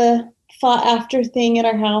fought after thing at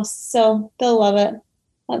our house. So they'll love it.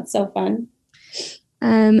 That's so fun.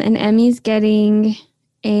 And Emmy's getting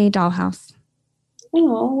a dollhouse.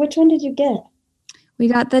 Oh, which one did you get? We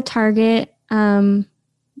got the Target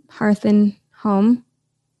Hearth and Home.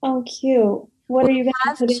 Oh, cute. What are you going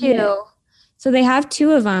to put in it? So they have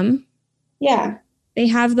 2 of them. Yeah. They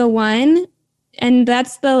have the one, and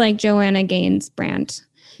that's the like Joanna Gaines brand.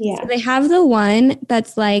 Yeah. So they have the one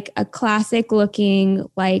that's like a classic looking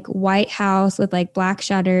like white house with like black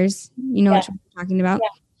shutters. You know what I'm talking about? Yeah.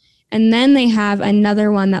 And then they have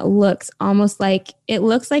another one that looks almost like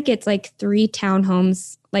it's like 3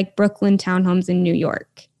 townhomes, like Brooklyn townhomes in New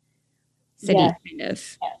York City, kind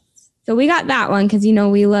of. Yes. So we got that one because, you know,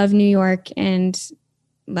 we love New York and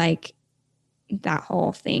like that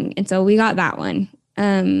whole thing. And so we got that one.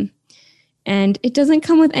 And it doesn't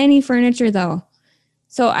come with any furniture though.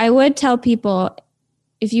 So I would tell people,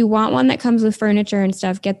 if you want one that comes with furniture and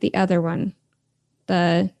stuff, get the other one,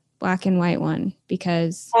 the black and white one,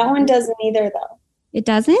 because That one doesn't either though. it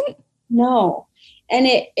doesn't? No. And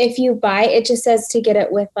if you buy, it just says to get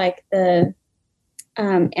it with like the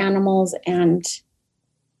animals and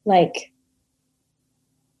like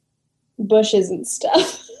bushes and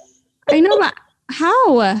stuff. I know, but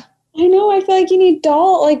how? I know. I feel like you need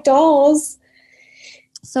dolls.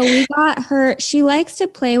 So we got her, she likes to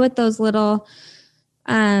play with those little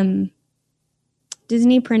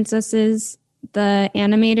Disney princesses, the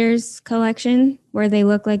animators collection, where they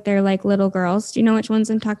look like they're like little girls. Do you know which ones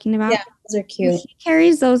I'm talking about? Yeah, those are cute. She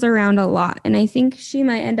carries those around a lot, and I think she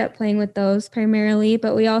might end up playing with those primarily,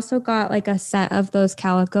 but we also got like a set of those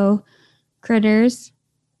calico critters.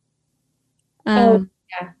 Yeah.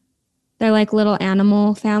 They're like little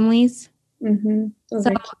animal families. Mm-hmm.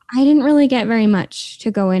 So I didn't really get very much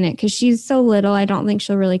to go in it because she's so little. I don't think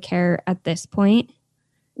she'll really care at this point.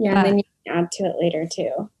 Yeah, and then you can add to it later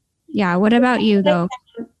too. Yeah. What about you though?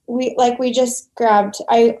 We just grabbed.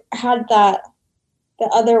 I had the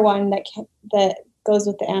other one that goes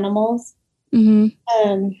with the animals.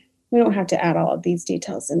 Mm-hmm. We don't have to add all of these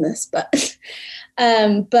details in this, but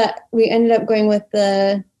we ended up going with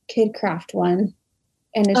the Kid Craft one,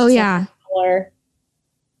 and it's just a smaller,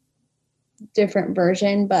 different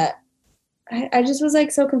version. But I just was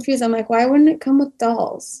like so confused. I'm like, why wouldn't it come with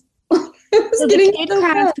dolls? So the Kid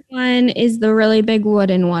Craft one is the really big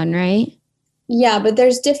wooden one, right? Yeah, but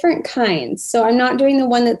there's different kinds. So I'm not doing the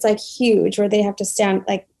one that's like huge where they have to stand,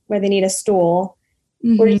 like where they need a stool.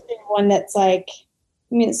 Mm-hmm. We're just doing one that's like,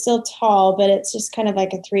 I mean, it's still tall, but it's just kind of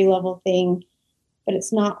like a 3-level thing, but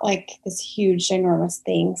it's not like this huge, ginormous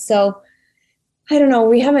thing. So I don't know.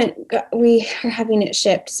 We are having it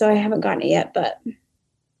shipped, so I haven't gotten it yet, but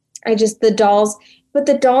the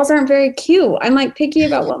dolls aren't very cute. I'm like picky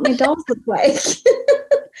about what my dolls look like.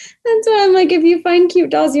 That's why I'm like, if you find cute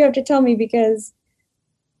dolls, you have to tell me, because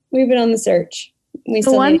we've been on the search.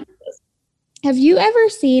 Have you ever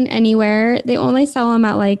seen anywhere, they only sell them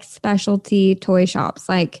at like specialty toy shops,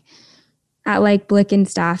 like at like Blick and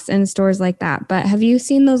Staffs and stores like that. But have you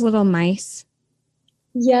seen those little mice?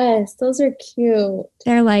 Yes, those are cute.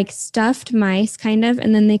 They're like stuffed mice kind of,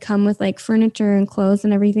 and then they come with like furniture and clothes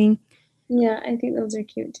and everything. Yeah, I think those are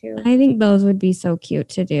cute too. I think those would be so cute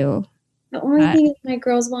to do. The only thing is my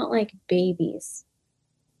girls want like babies.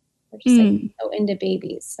 They're just like so into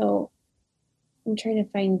babies. So I'm trying to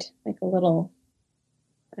find like a little,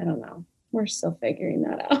 I don't know. We're still figuring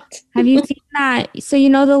that out. Have you seen that? So you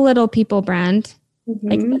know the Little People brand, Mm-hmm.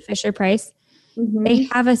 like the Fisher Price? Mm-hmm. They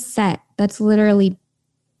have a set that's literally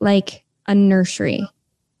like a nursery.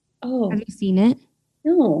 Oh, Have you seen it?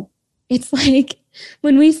 no. It's like,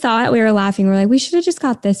 when we saw it, we were laughing. We're like, we should have just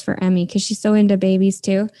got this for Emmy because she's so into babies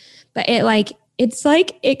too. But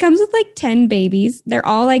it comes with like 10 babies. They're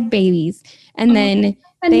all like babies. And then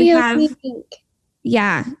they have,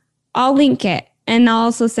 yeah, I'll link it and I'll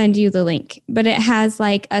also send you the link. But it has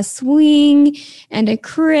like a swing and a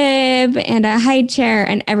crib and a high chair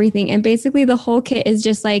and everything. And basically the whole kit is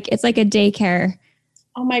just like, it's like a daycare.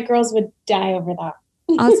 Oh, my girls would die over that.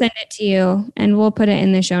 I'll send it to you and we'll put it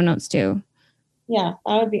in the show notes too. Yeah,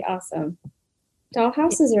 that would be awesome. Doll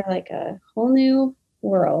houses are like a whole new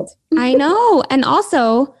world. I know. And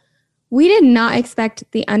also, we did not expect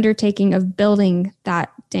the undertaking of building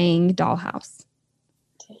that dang dollhouse.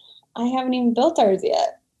 I haven't even built ours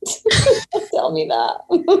yet. Tell me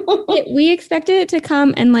that. We expected it to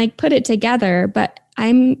come and like put it together, but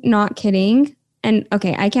I'm not kidding. And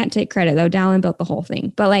okay, I can't take credit though. Dallin built the whole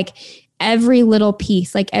thing, but like every little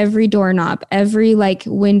piece, like every doorknob, every like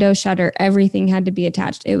window shutter, everything had to be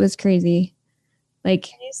attached. It was crazy. Like,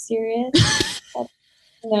 are you serious?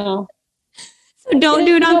 No. So don't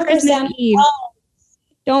do it on Christmas Eve.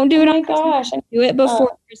 Don't do it on Christmas. Do it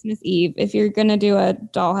before Christmas Eve if you're gonna do a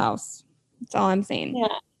dollhouse. That's all I'm saying. Yeah,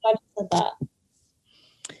 I just said that.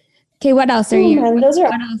 Okay, what else are you? Man, what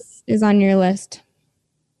else is on your list?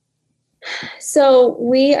 So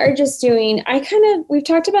we are just doing, we've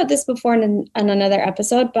talked about this before in another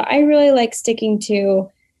episode, but I really like sticking to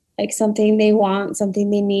like something they want,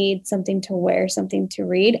 something they need, something to wear, something to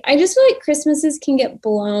read. I just feel like Christmases can get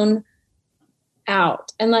blown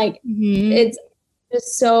out, and like it's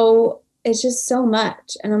just so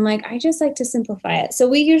much. And I'm like, I just like to simplify it. So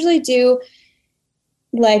we usually do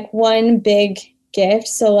like one big gift.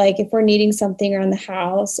 So like if we're needing something around the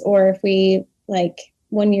house, or if we like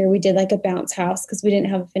one year we did like a bounce house because we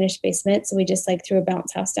didn't have a finished basement. So we just like threw a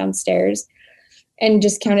bounce house downstairs and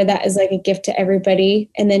just counted that as like a gift to everybody,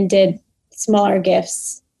 and then did smaller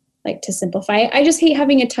gifts like to simplify. I just hate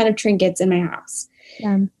having a ton of trinkets in my house.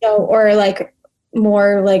 Yeah. So, or like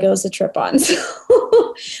more Legos to trip on, so,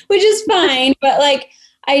 which is fine. But like,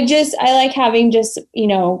 I like having just, you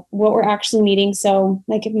know, what we're actually needing. So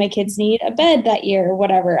like if my kids need a bed that year or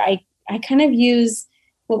whatever, I kind of use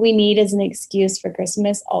what we need as an excuse for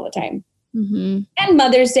Christmas all the time. Mm-hmm. And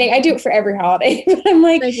Mother's Day. I do it for every holiday. But I'm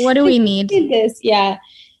like, what do we need? This. Yeah.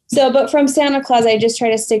 So, but from Santa Claus, I just try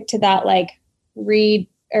to stick to that, like read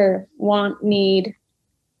or want, need,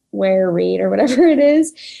 wear, read, or whatever it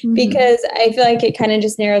is, because I feel like it kind of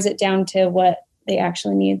just narrows it down to what they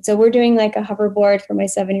actually need. So we're doing like a hoverboard for my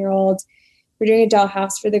 7-year-old. We're doing a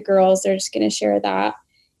dollhouse for the girls. They're just going to share that.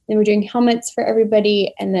 Then we're doing helmets for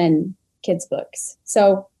everybody, and then kids' books.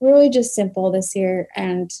 So really just simple this year.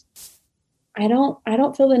 And I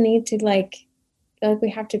don't feel the need to like feel like we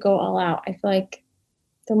have to go all out. I feel like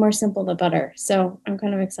the more simple, the better. So I'm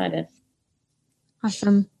kind of excited.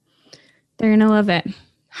 Awesome. They're going to love it.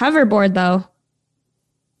 Hoverboard though.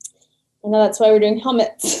 I know, that's why we're doing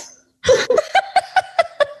helmets.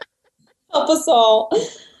 Help us all.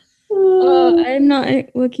 I'm not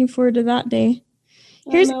looking forward to that day.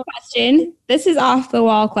 Here's a question. This is off the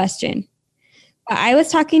wall question. I was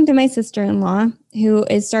talking to my sister-in-law who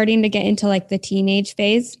is starting to get into like the teenage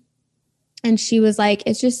phase. And she was like,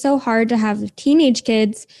 it's just so hard to have teenage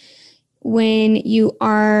kids when you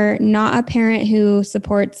are not a parent who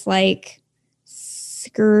supports like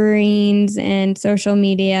screens and social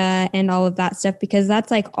media and all of that stuff, because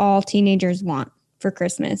that's like all teenagers want for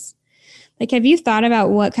Christmas. Like, have you thought about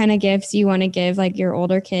what kind of gifts you want to give like your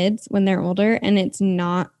older kids when they're older and it's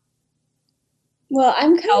not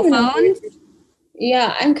I'm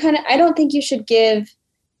kind of I don't think you should give.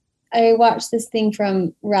 I watched this thing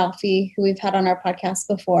from Ralphie, who we've had on our podcast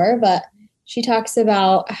before, but she talks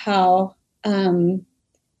about how I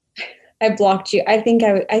blocked you. I think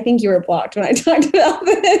you were blocked when I talked about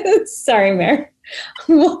this. Sorry, Maren.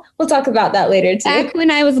 We'll talk about that later too. Back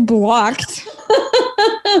when I was blocked.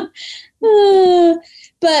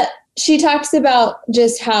 But she talks about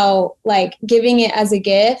just how like giving it as a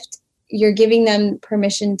gift, you're giving them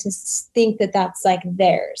permission to think that that's like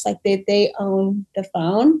theirs, like they own the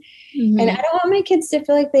phone. Mm-hmm. And I don't want my kids to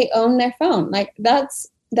feel like they own their phone. Like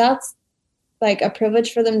that's like a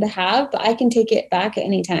privilege for them to have, but I can take it back at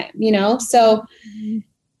any time, you know? So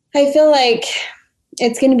I feel like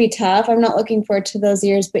it's going to be tough. I'm not looking forward to those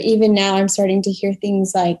years, but even now I'm starting to hear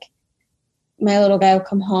things like my little guy will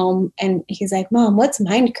come home and he's like, Mom, what's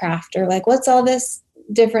Minecraft? Or like, what's all this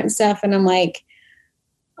different stuff? And I'm like,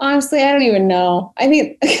 honestly, I don't even know. I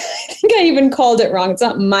think I even called it wrong. It's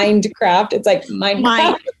not Minecraft. It's like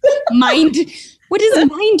Minecraft. What is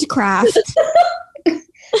Minecraft?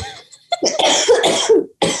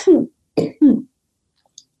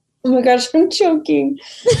 Oh my gosh, I'm choking.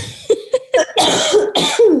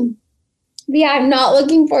 Yeah, I'm not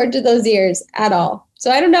looking forward to those years at all. So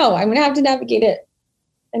I don't know. I'm going to have to navigate it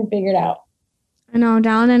and figure it out. I know.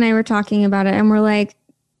 Dallin and I were talking about it and we're like,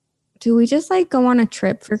 do we just like go on a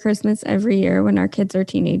trip for Christmas every year when our kids are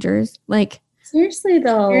teenagers? Like, seriously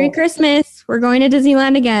though. Merry Christmas. We're going to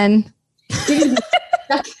Disneyland again.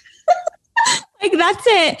 Like, that's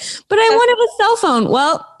it. But I wanted a cell phone.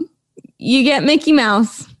 Well, you get Mickey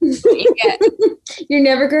Mouse. You're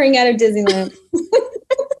never going out of Disneyland.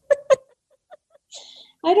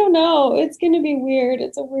 I don't know. It's going to be weird.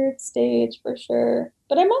 It's a weird stage for sure.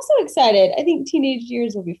 But I'm also excited. I think teenage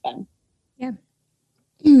years will be fun. Yeah.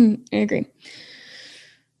 I agree.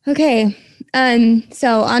 Okay.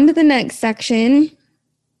 So on to the next section.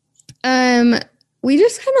 We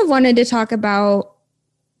just kind of wanted to talk about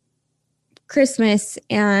Christmas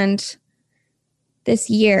and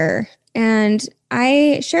this year. And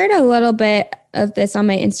I shared a little bit of this on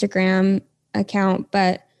my Instagram account,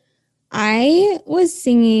 but I was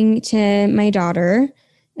singing to my daughter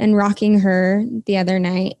and rocking her the other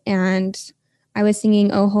night, and I was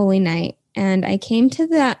singing Oh Holy Night. And I came to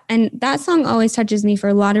that, and that song always touches me for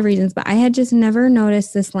a lot of reasons, but I had just never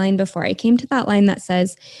noticed this line before. I came to that line that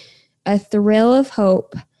says, a thrill of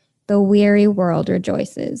hope, the weary world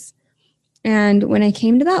rejoices. And when I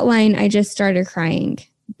came to that line, I just started crying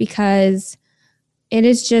because it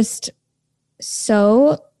is just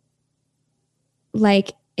so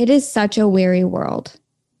like, it is such a weary world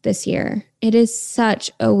this year. It is such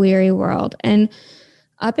a weary world. And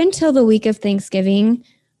up until the week of Thanksgiving,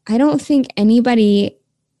 I don't think anybody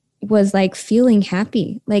was like feeling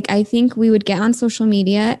happy. Like, I think we would get on social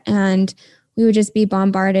media and we would just be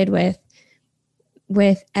bombarded with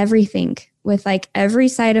everything, with like every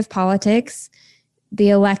side of politics, the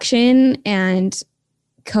election and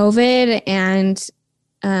COVID and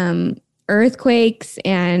earthquakes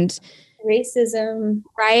and racism,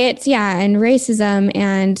 riots, and racism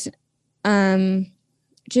and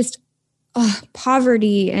just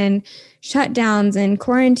poverty and shutdowns and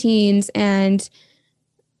quarantines and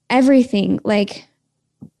everything. Like,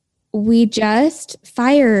 we just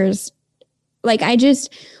fires. Like,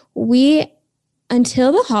 until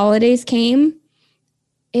the holidays came,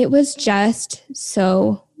 it was just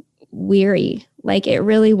so weary. Like, it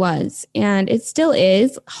really was. And it still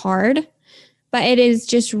is hard, but it is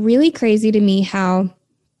just really crazy to me how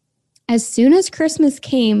as soon as Christmas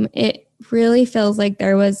came, it really feels like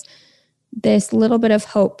there was this little bit of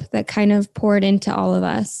hope that kind of poured into all of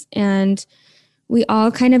us. And we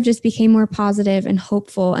all kind of just became more positive and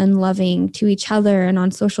hopeful and loving to each other and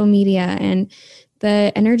on social media. And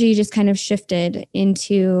the energy just kind of shifted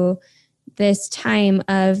into this time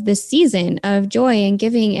of this season of joy and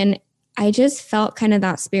giving. And I just felt kind of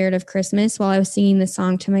that spirit of Christmas while I was singing the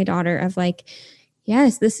song to my daughter of like,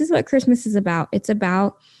 yes, this is what Christmas is about. It's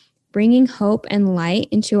about bringing hope and light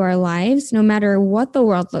into our lives, no matter what the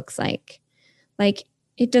world looks like. Like,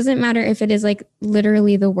 it doesn't matter if it is like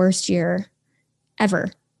literally the worst year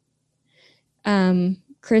ever.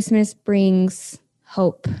 Christmas brings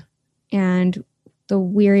hope, and the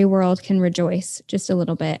weary world can rejoice just a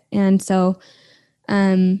little bit. And so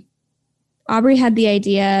Aubrey had the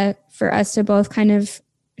idea for us to both kind of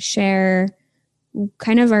share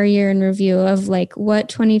kind of our year in review of like what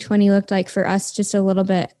 2020 looked like for us just a little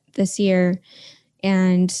bit this year,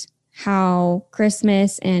 and how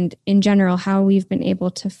Christmas and in general, how we've been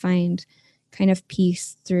able to find kind of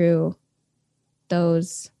peace through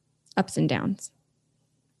those ups and downs.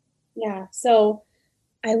 Yeah. So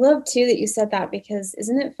I love too that you said that, because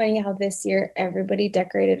isn't it funny how this year everybody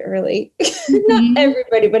decorated early? Not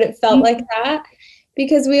everybody, but it felt like that,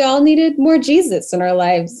 because we all needed more Jesus in our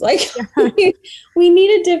lives. Like we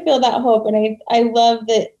needed to feel that hope. And I love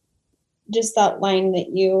that, just that line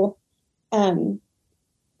that you, I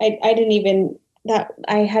hadn't even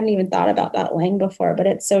thought about that line before, but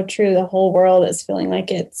it's so true. The whole world is feeling like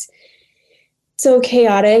it's so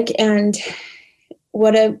chaotic, and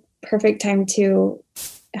what a perfect time to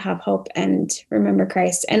have hope and remember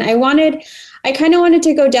Christ. And I kind of wanted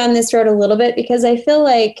to go down this road a little bit, because I feel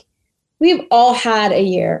like we've all had a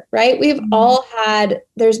year, right?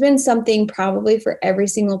 There's been something probably for every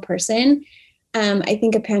single person. I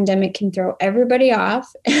think a pandemic can throw everybody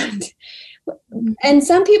off, and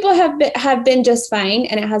some people have been just fine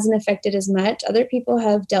and it hasn't affected as much. Other people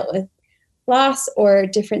have dealt with loss or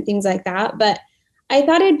different things like that. But I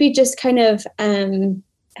thought it'd be just kind of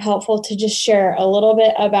helpful to just share a little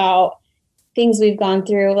bit about things we've gone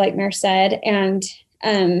through, like Mare said, and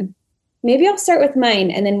maybe I'll start with mine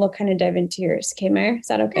and then we'll kind of dive into yours. Okay, Mare, is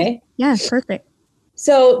that okay? Yeah, perfect.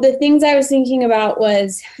 So the things I was thinking about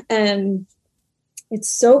was, it's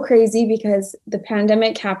so crazy because the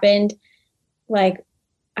pandemic happened. Like,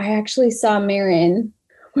 I actually saw Maren.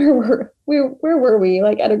 Where were we?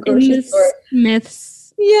 Like at a grocery store.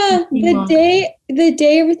 Smith's. Yeah, the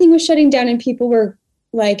day everything was shutting down and people were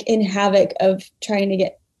like in havoc of trying to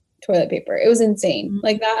get toilet paper. It was insane.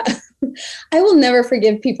 Like that. I will never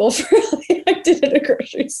forgive people for how they acted at a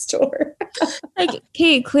grocery store. Like,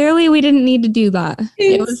 Kate, clearly we didn't need to do that.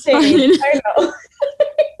 It was fine. I know.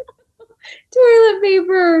 Toilet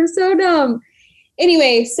paper, so dumb.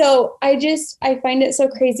 Anyway, so I find it so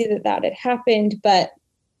crazy that had happened. But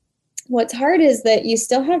what's hard is that you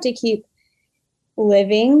still have to keep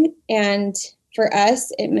living. And for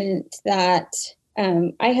us, it meant that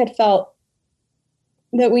I had felt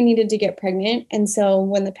that we needed to get pregnant. And so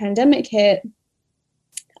when the pandemic hit,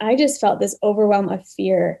 I just felt this overwhelm of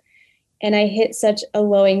fear. And I hit such a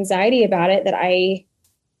low anxiety about it that I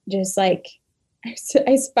just I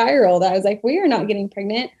spiraled. I was like, we are not getting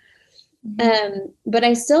pregnant. But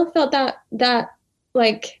I still felt that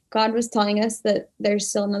like God was telling us that there's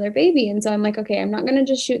still another baby. And so I'm like, okay, I'm not going to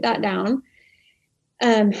just shoot that down.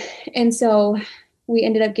 And so we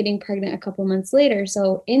ended up getting pregnant a couple months later.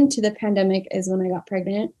 So into the pandemic is when I got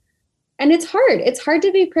pregnant. And it's hard. It's hard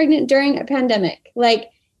to be pregnant during a pandemic. Like,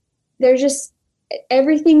 there's just,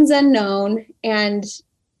 everything's unknown, and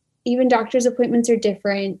even doctor's appointments are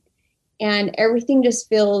different. and everything just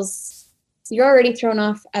feels, you're already thrown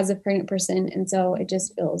off as a pregnant person. And so it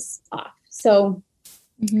just feels off. So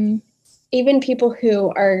even people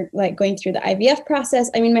who are like going through the IVF process,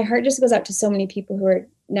 I mean, my heart just goes out to so many people who are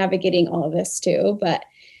navigating all of this too. But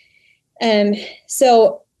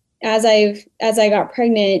so as I got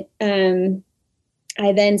pregnant,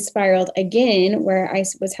 I then spiraled again where I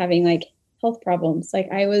was having like health problems. Like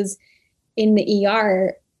I was in the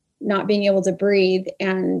ER, not being able to breathe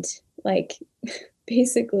and like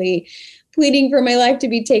basically pleading for my life to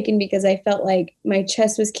be taken because I felt like my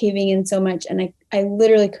chest was caving in so much and I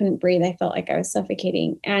literally couldn't breathe. I felt like I was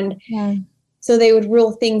suffocating. And so they would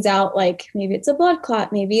rule things out like maybe it's a blood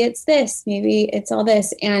clot, maybe it's this, maybe it's all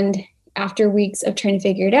this. And after weeks of trying to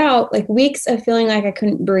figure it out, like weeks of feeling like I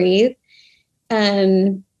couldn't breathe,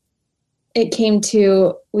 it came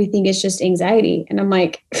to, we think it's just anxiety. And I'm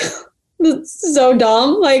like, this is so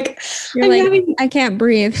dumb. Like, I can't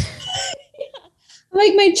breathe.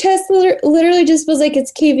 Like my chest literally just was like,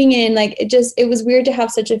 it's caving in. Like it was weird to have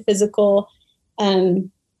such a physical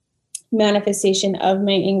manifestation of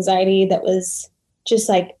my anxiety that was just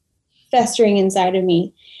like festering inside of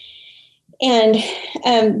me.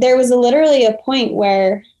 And there was literally a point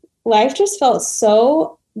where life just felt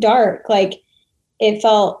so dark. Like it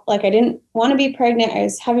felt like I didn't want to be pregnant. I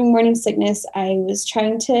was having morning sickness. I was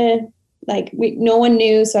trying to no one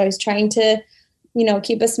knew. So I was trying to,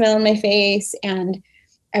 keep a smile on my face. And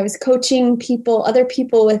I was coaching other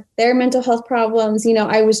people with their mental health problems.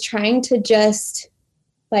 I was trying to just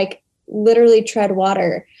like literally tread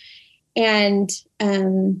water. And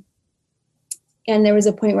there was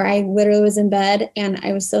a point where I literally was in bed and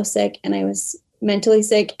I was so sick and I was mentally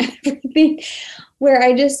sick and everything, where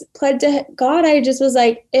I just pled to God. I just was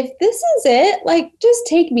like, if this is it, like, just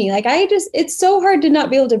take me. Like, it's so hard to not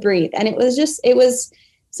be able to breathe. And it was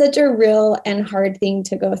such a real and hard thing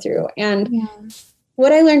to go through. And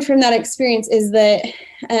what I learned from that experience is that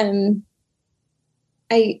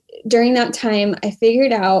during that time, I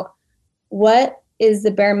figured out what is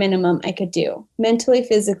the bare minimum I could do mentally,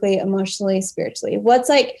 physically, emotionally, spiritually. What's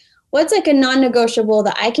like a non-negotiable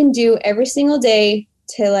that I can do every single day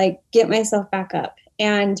to like get myself back up.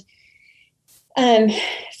 And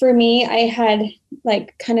for me, I had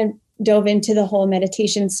like kind of dove into the whole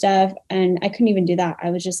meditation stuff and I couldn't even do that. I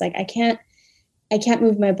was just like, I can't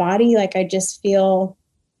move my body. Like I just feel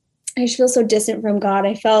so distant from God.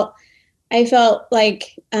 I felt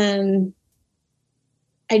like I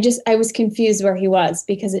was confused where he was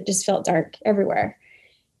because it just felt dark everywhere.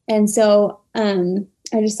 And so I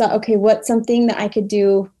just thought, okay, what's something that I could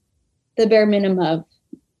do the bare minimum of?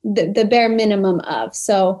 The bare minimum of.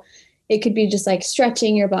 So it could be just like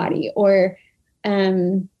stretching your body or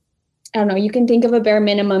I don't know, you can think of a bare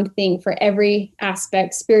minimum thing for every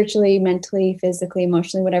aspect, spiritually, mentally, physically,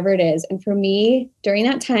 emotionally, whatever it is. And for me, during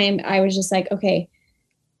that time, I was just like, okay,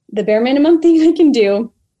 the bare minimum thing I can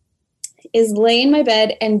do is lay in my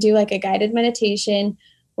bed and do like a guided meditation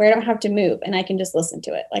where I don't have to move and I can just listen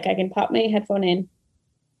to it. Like I can pop my headphone in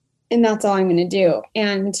and that's all I'm going to do.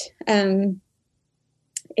 And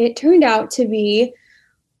it turned out to be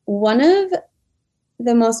one of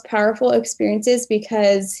the most powerful experiences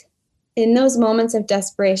because in those moments of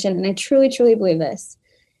desperation, and I truly, truly believe this,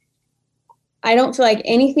 I don't feel like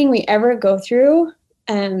anything we ever go through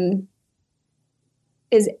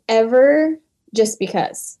is ever just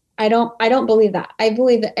because. I don't believe that. I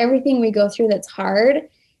believe that everything we go through that's hard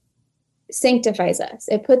sanctifies us.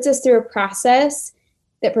 It puts us through a process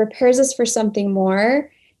that prepares us for something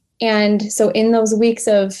more. And so in those weeks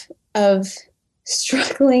of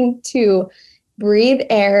struggling to breathe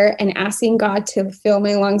air and asking God to fill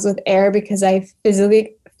my lungs with air because I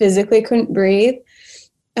physically couldn't breathe,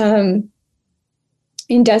 in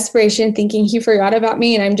desperation, thinking he forgot about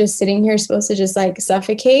me and I'm just sitting here supposed to just like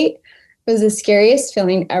suffocate, was the scariest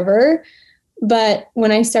feeling ever. But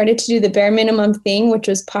when I started to do the bare minimum thing, which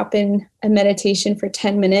was pop in a meditation for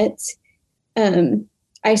 10 minutes,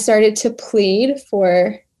 I started to plead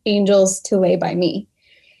for angels to lay by me.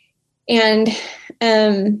 And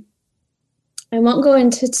I won't go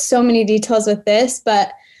into so many details with this,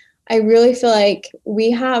 but I really feel like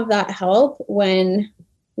we have that help when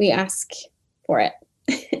we ask for it.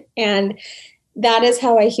 And that is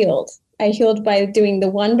how I healed. I healed by doing the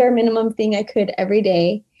one bare minimum thing I could every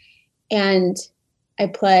day. And I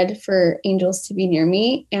pled for angels to be near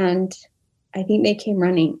me. And I think they came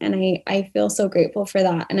running. And I feel so grateful for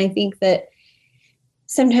that. And I think that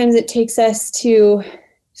sometimes it takes us to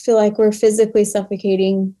feel like we're physically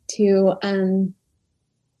suffocating to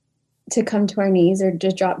come to our knees or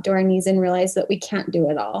just drop to our knees and realize that we can't do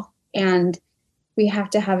it all. And we have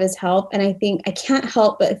to have his help. And I can't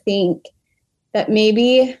help but think that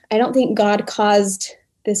maybe, I don't think God caused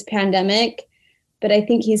this pandemic, but I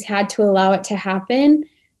think he's had to allow it to happen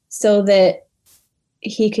so that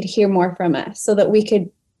he could hear more from us, so that we could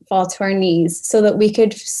fall to our knees, so that we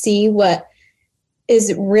could see what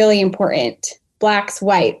is really important. Blacks,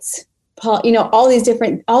 whites, all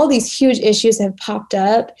these huge issues have popped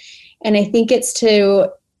up. And I think it's to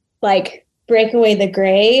like break away the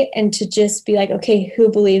gray and to just be like, okay, who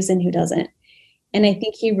believes and who doesn't? And I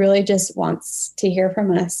think he really just wants to hear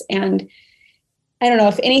from us. And I don't know,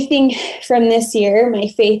 if anything from this year, my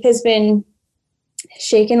faith has been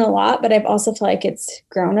shaken a lot, but I've also felt like it's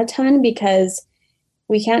grown a ton because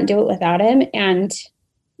we can't do it without him. And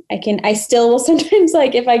I still will sometimes,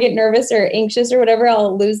 like, if I get nervous or anxious or whatever,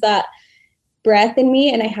 I'll lose that breath in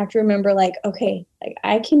me. And I have to remember, like, okay, like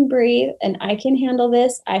I can breathe and I can handle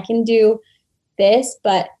this. I can do this,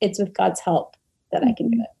 but it's with God's help that I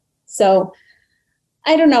can do it. So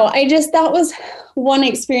I don't know. That was one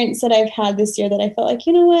experience that I've had this year that I felt like,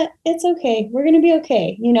 you know what, it's okay. We're going to be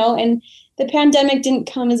okay. And the pandemic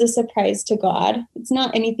didn't come as a surprise to God. It's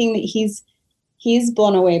not anything that he's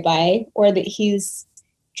blown away by or that he's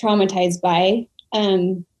traumatized by.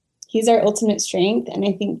 He's our ultimate strength. And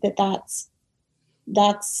I think that's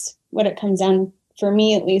what it comes down, for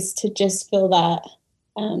me at least, to just feel that,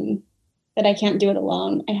 that I can't do it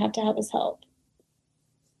alone. I have to have his help.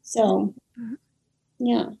 So,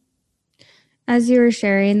 yeah. As you were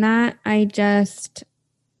sharing that, I just,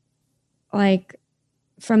 like,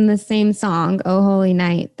 from the same song, Oh Holy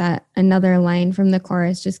Night, that another line from the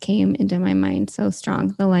chorus just came into my mind so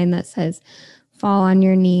strong. The line that says, fall on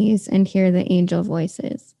your knees and hear the angel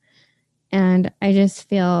voices. And I just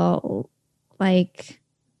feel like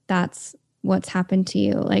that's what's happened to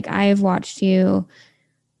you. Like, I've watched you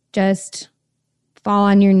just fall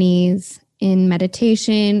on your knees in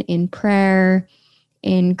meditation, in prayer,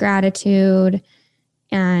 in gratitude,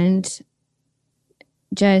 and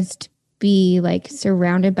just be like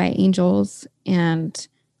surrounded by angels and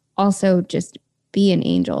also just be an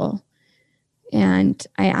angel. And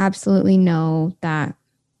I absolutely know that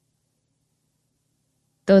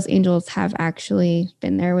those angels have actually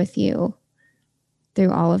been there with you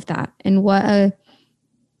through all of that. And what a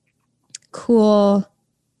cool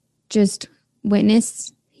just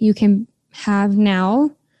witness you can have now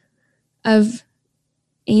of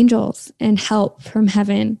angels and help from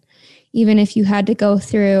heaven, even if you had to go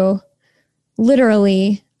through,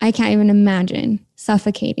 literally, I can't even imagine,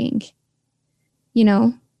 suffocating,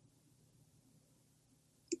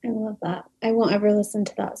 I love that. I won't ever listen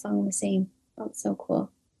to that song the same. That's so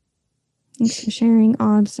cool. Thanks for sharing,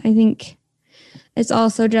 Aubs. I think it's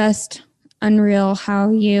also just unreal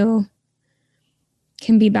how you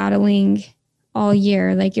can be battling all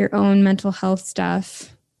year, like your own mental health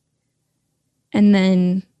stuff, and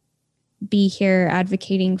then be here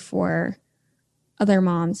advocating for other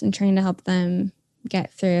moms and trying to help them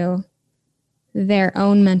get through their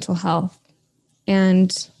own mental health.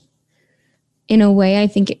 And in a way, I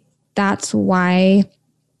think that's why,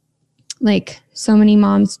 like, so many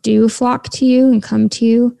moms do flock to you and come to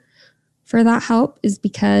you for that help, is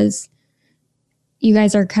because you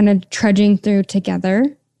guys are kind of trudging through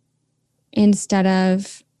together instead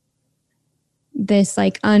of this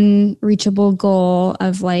like unreachable goal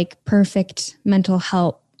of like perfect mental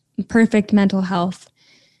health,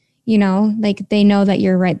 like they know that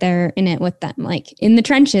you're right there in it with them, like in the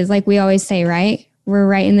trenches, like we always say, right? We're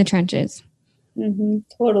right in the trenches. Mm-hmm,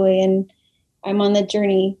 totally. And I'm on the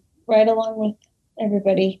journey right along with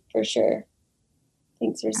everybody, for sure.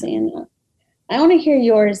 Thanks for saying that. I want to hear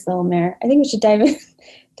yours though, Mare. I think we should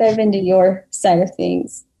dive into your side of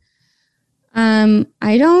things.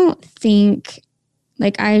 I don't think,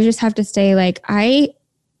 like, I just have to say, like, I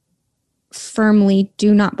firmly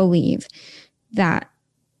do not believe that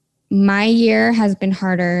my year has been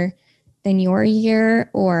harder than your year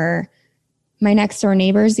or my next door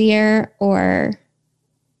neighbor's year or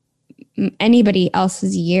anybody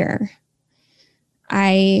else's year.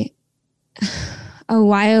 A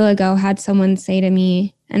while ago had someone say to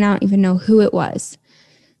me, and I don't even know who it was,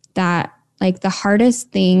 that like the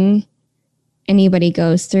hardest thing anybody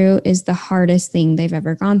goes through is the hardest thing they've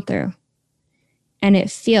ever gone through. And it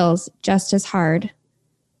feels just as hard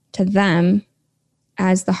to them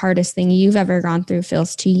as the hardest thing you've ever gone through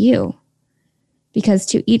feels to you. Because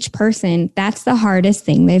to each person, that's the hardest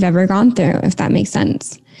thing they've ever gone through, if that makes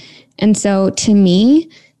sense. And so to me,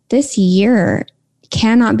 this year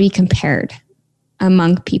cannot be compared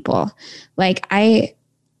among people. Like I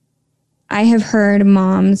have heard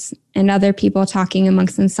moms and other people talking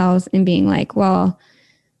amongst themselves and being like, well,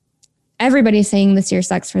 everybody's saying this year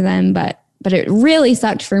sucks for them, but it really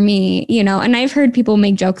sucked for me, you know, and I've heard people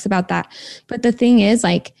make jokes about that. But the thing is,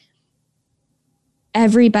 like,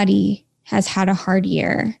 everybody has had a hard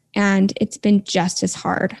year, and it's been just as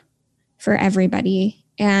hard for everybody.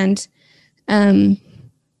 And I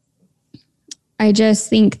just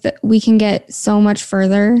think that we can get so much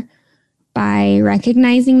further by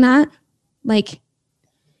recognizing that. Like,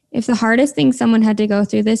 if the hardest thing someone had to go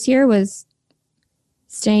through this year was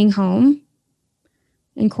staying home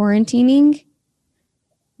and quarantining,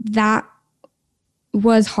 that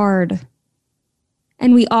was hard.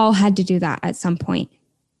 And we all had to do that at some point.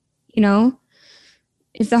 You know,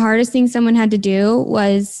 if the hardest thing someone had to do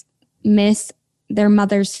was miss their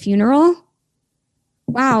mother's funeral,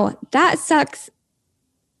 wow, that sucks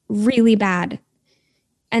really bad.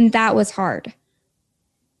 And that was hard.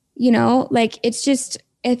 You know, like, it's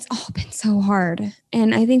all been so hard.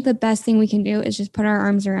 And I think the best thing we can do is just put our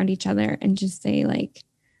arms around each other and just say, like,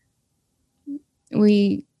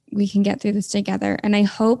 we can get through this together. And I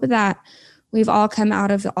hope that we've all come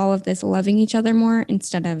out of all of this loving each other more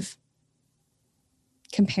instead of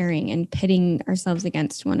comparing and pitting ourselves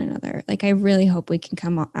against one another. Like, I really hope we can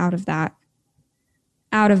come out of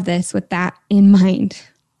this with that in mind.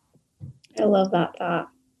 I love that thought.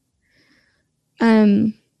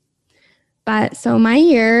 But so my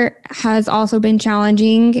year has also been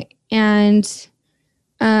challenging, and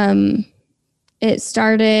it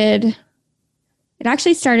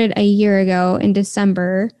actually started a year ago in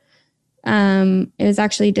December. It was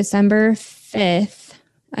actually December 5th,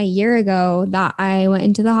 a year ago, that I went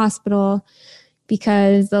into the hospital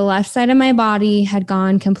because the left side of my body had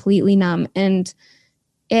gone completely numb, and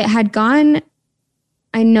it had gone,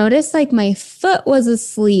 I noticed like my foot was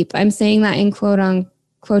asleep. I'm saying that in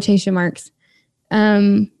quotation marks.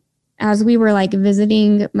 As we were like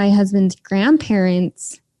visiting my husband's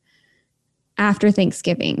grandparents after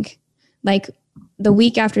Thanksgiving, like the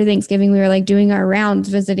week after Thanksgiving, we were like doing our rounds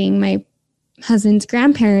visiting my husband's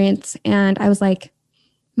grandparents. And I was like,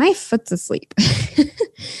 my foot's asleep.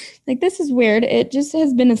 Like, this is weird. It just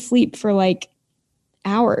has been asleep for like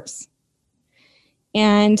hours.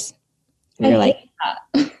 And we were like,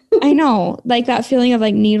 I know, like that feeling of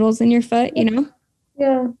like needles in your foot, you know?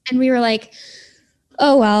 Yeah. And we were like,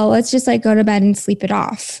 oh, well, let's just like go to bed and sleep it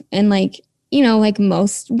off. And like, you know, like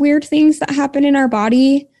most weird things that happen in our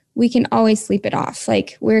body, we can always sleep it off.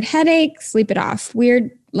 Like weird headache, sleep it off. Weird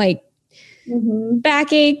like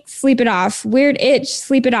backache, sleep it off. Weird itch,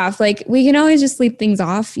 sleep it off. Like we can always just sleep things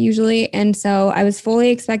off usually. And so I was fully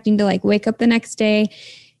expecting to like wake up the next day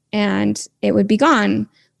and it would be gone.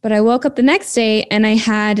 But I woke up the next day and I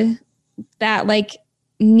had that like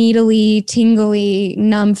needly, tingly,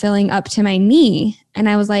 numb feeling up to my knee. And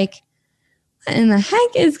I was like, what in the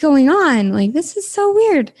heck is going on? Like, this is so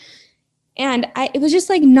weird. And it was just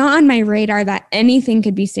like not on my radar that anything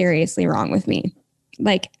could be seriously wrong with me,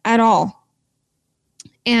 like at all.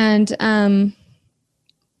 And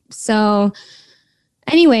so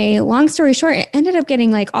anyway, long story short, it ended up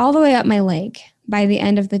getting like all the way up my leg by the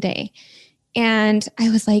end of the day. And I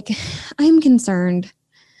was like, I'm concerned.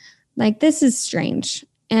 Like, this is strange.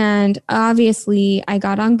 And obviously I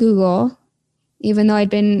got on Google, even though I'd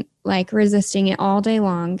been like resisting it all day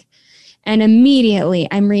long. And immediately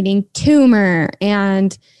I'm reading tumor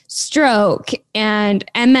and stroke and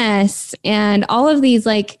MS and all of these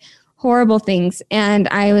like horrible things. And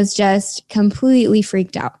I was just completely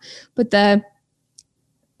freaked out. But the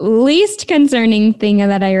least concerning thing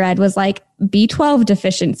that I read was like B12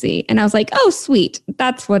 deficiency. And I was like, oh, sweet.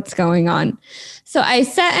 That's what's going on. So I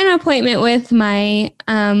set an appointment with my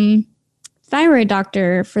thyroid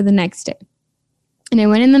doctor for the next day. And I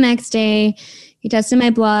went in the next day. He tested my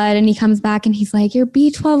blood and he comes back and he's like, your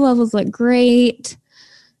B12 levels look great.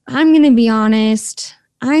 I'm going to be honest.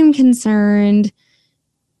 I'm concerned.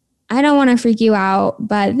 I don't want to freak you out,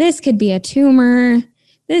 but this could be a tumor.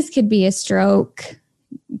 This could be a stroke.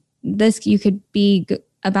 You could be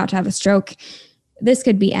about to have a stroke. This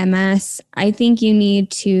could be MS. I think you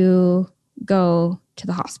need to go to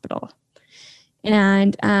the hospital.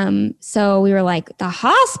 And so we were like, the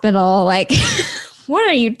hospital? Like, what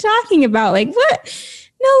are you talking about? Like, what?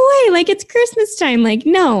 No way. Like, it's Christmas time. Like,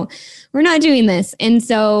 no, we're not doing this. And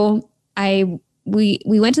so we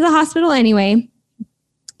went to the hospital anyway.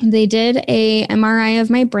 They did a MRI of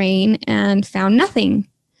my brain and found nothing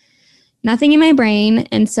in my brain.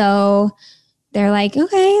 And so they're like,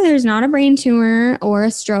 okay, there's not a brain tumor or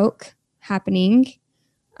a stroke happening.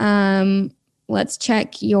 Let's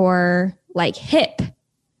check your like hip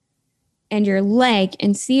and your leg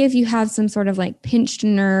and see if you have some sort of like pinched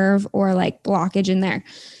nerve or like blockage in there.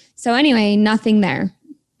 So anyway, nothing there.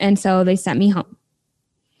 And so they sent me home.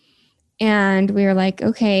 And we were like,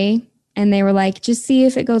 okay. And they were like, just see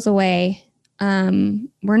if it goes away.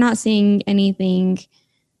 We're not seeing anything.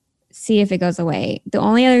 See if it goes away. The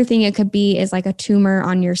only other thing it could be is like a tumor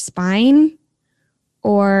on your spine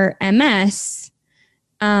or MS.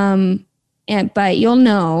 But you'll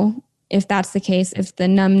know if that's the case, if the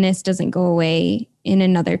numbness doesn't go away in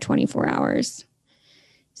another 24 hours.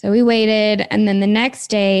 So we waited. And then the next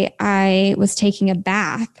day I was taking a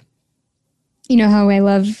bath. You know how I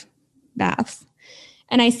love baths.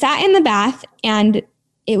 And I sat in the bath, and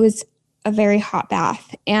it was a very hot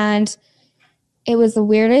bath. And it was the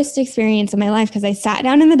weirdest experience of my life because I sat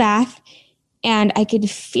down in the bath and I could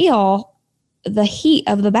feel the heat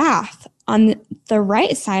of the bath on the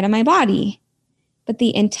right side of my body. But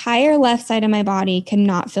the entire left side of my body could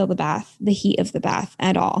not feel the heat of the bath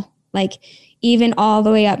at all. Like even all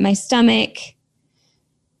the way up my stomach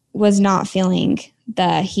was not feeling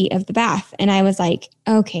the heat of the bath. And I was like,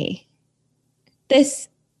 okay, this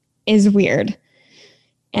is weird.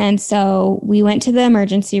 And so we went to the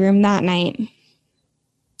emergency room that night,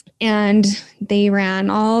 and they ran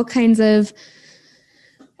all kinds of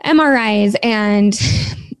MRIs. And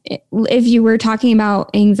if you were talking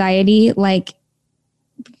about anxiety, like,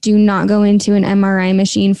 do not go into an MRI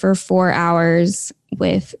machine for 4 hours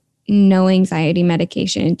with no anxiety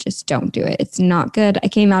medication. Just don't do it. It's not good. I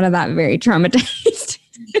came out of that very traumatized.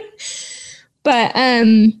 But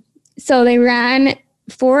so they ran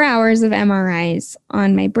 4 hours of MRIs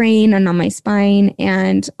on my brain and on my spine,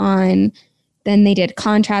 and then they did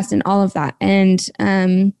contrast and all of that. And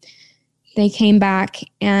they came back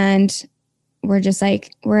and were just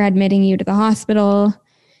like, we're admitting you to the hospital.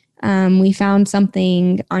 We found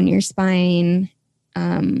something on your spine.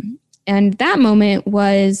 And that moment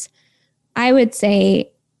was, I would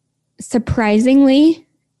say, surprisingly,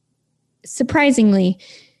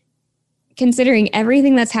 considering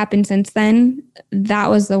everything that's happened since then, that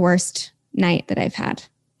was the worst night that I've had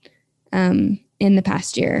in the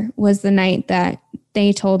past year. Was the night that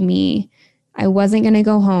they told me I wasn't going to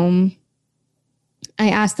go home. I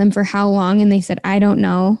asked them for how long, and they said, I don't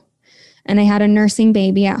know. And I had a nursing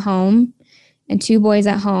baby at home and 2 boys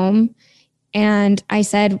at home. And I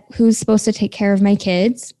said, who's supposed to take care of my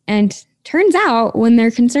kids? And turns out when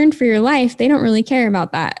they're concerned for your life, they don't really care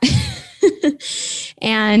about that.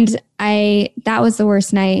 And that was the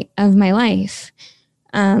worst night of my life.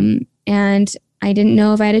 And I didn't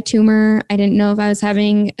know if I had a tumor. I didn't know if I was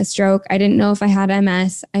having a stroke. I didn't know if I had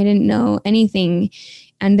MS. I didn't know anything.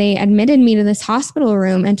 And they admitted me to this hospital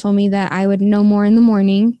room and told me that I would know more in the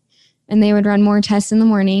morning, and they would run more tests in the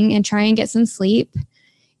morning and try and get some sleep.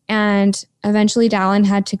 And eventually Dallin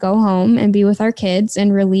had to go home and be with our kids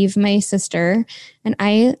and relieve my sister. And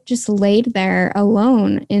I just laid there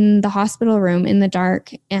alone in the hospital room in the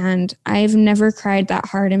dark. And I've never cried that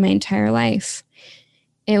hard in my entire life.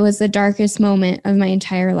 It was the darkest moment of my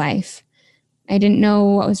entire life. I didn't know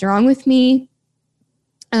what was wrong with me.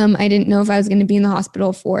 I didn't know if I was going to be in the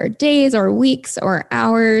hospital for days or weeks or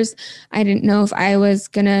hours. I didn't know if I was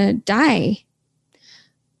going to die.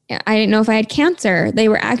 I didn't know if I had cancer. They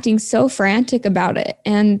were acting so frantic about it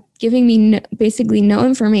and giving me basically no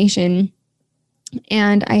information.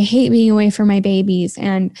 And I hate being away from my babies.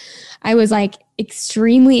 And I was like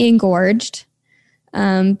extremely engorged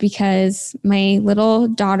because my little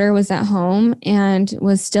daughter was at home and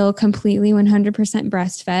was still completely 100%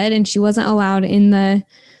 breastfed, and she wasn't allowed in the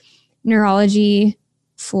neurology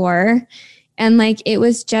floor. And like, it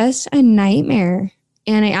was just a nightmare.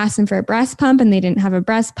 And I asked them for a breast pump, and they didn't have a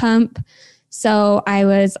breast pump. So I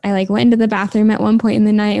like went into the bathroom at one point in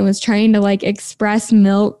the night and was trying to like express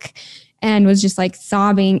milk and was just like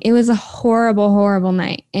sobbing. It was a horrible, horrible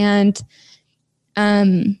night. And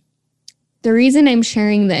the reason I'm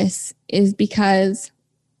sharing this is because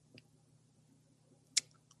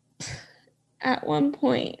at one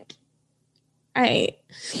point I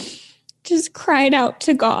just cried out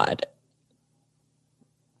to God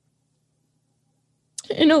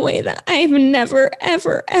in a way that I've never,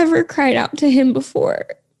 ever, ever cried out to him before.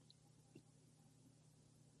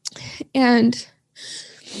 And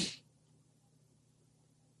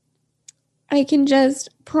I can just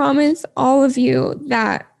promise all of you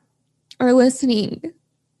that are listening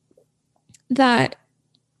that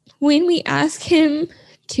when we ask him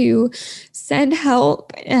to send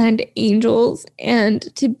help and angels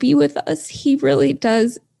and to be with us, he really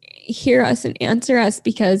does hear us and answer us,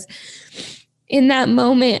 because in that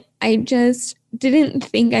moment, I just didn't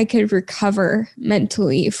think I could recover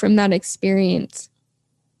mentally from that experience.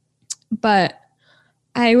 But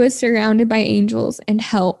I was surrounded by angels and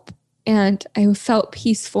help, and I felt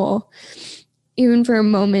peaceful. even for a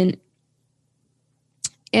moment.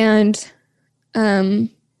 And that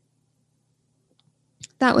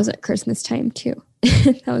was at Christmas time too.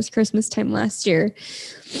 That was Christmas time last year.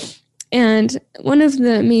 And one of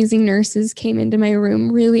the amazing nurses came into my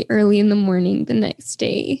room really early in the morning the next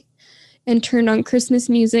day and turned on Christmas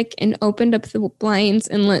music and opened up the blinds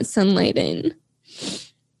and let sunlight in.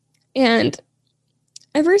 And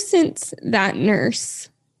ever since that nurse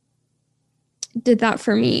did that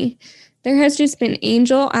for me, there has just been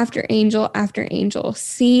angel after angel after angel,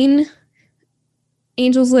 seen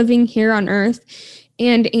angels living here on earth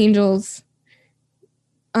and angels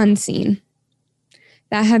unseen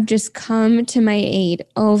that have just come to my aid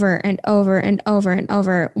over and over and over and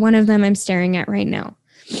over. One of them I'm staring at right now.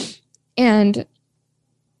 And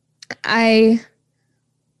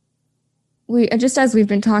just as we've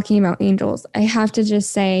been talking about angels, I have to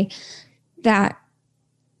just say that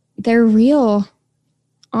they're real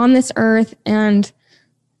on this earth and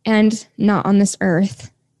not on this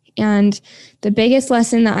earth. And the biggest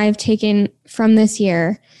lesson that I've taken from this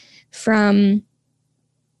year, from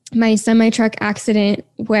my semi-truck accident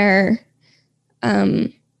where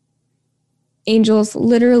angels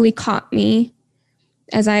literally caught me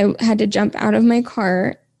as I had to jump out of my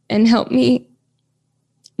car and help me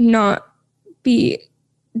not be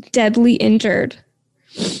deadly injured.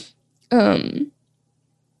 And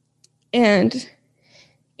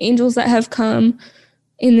angels that have come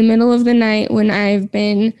in the middle of the night when I've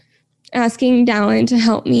been asking Dallin to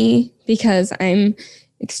help me because I'm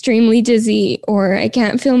extremely dizzy, or I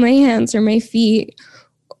can't feel my hands or my feet,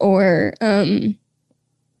 or I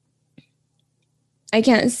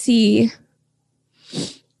can't see,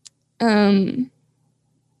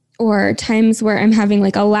 or times where I'm having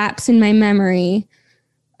like a lapse in my memory,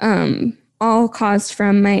 all caused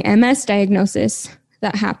from my MS diagnosis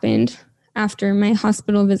that happened after my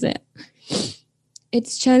hospital visit.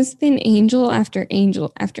 It's just been angel after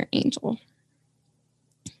angel after angel.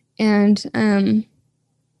 And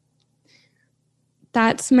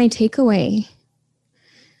that's my takeaway.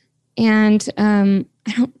 And I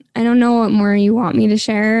don't know what more you want me to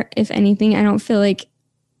share. If anything, I don't feel like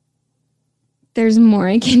there's more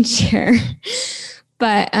I can share.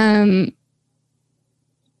 But the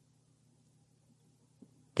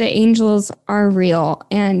angels are real,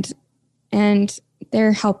 and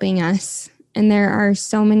they're helping us. And there are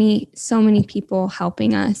so many people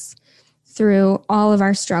helping us through all of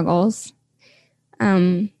our struggles.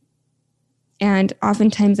 And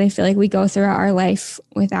oftentimes I feel like we go throughout our life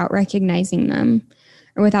without recognizing them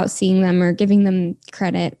or without seeing them or giving them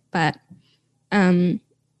credit. But I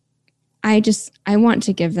want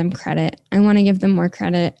to give them credit. I want to give them more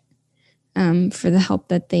credit for the help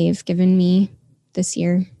that they've given me this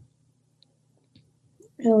year.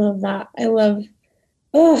 I love that.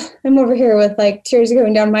 I'm over here with like tears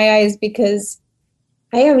going down my eyes because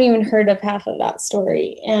I haven't even heard of half of that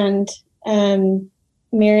story. And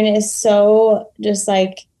Maren is so just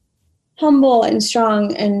like humble and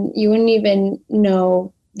strong, and you wouldn't even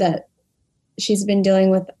know that she's been dealing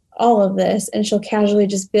with all of this, and she'll casually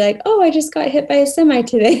just be like, oh, I just got hit by a semi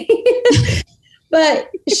today. But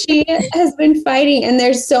she has been fighting, and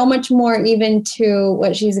there's so much more even to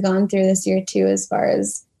what she's gone through this year too, as far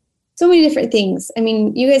as so many different things. I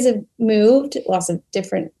mean, you guys have moved, lots of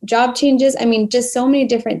different job changes. I mean, just so many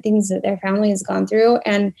different things that their family has gone through.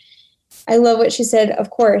 And I love what she said. Of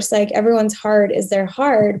course, like everyone's hard is their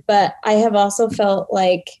hard, but I have also felt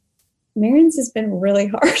like Maren's has been really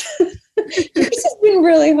hard. Yours has been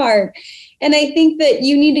really hard. And I think that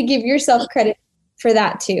you need to give yourself credit for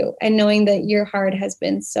that too. And knowing that your hard has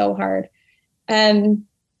been so hard.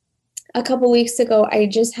 A couple weeks ago, I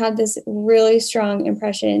just had this really strong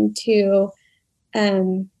impression to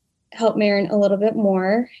help Maren a little bit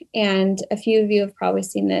more. And a few of you have probably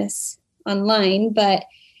seen this online, but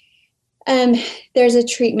there's a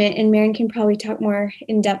treatment, and Maren can probably talk more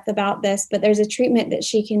in depth about this, but there's a treatment that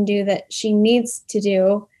she can do that she needs to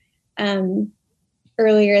do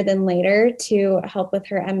earlier than later to help with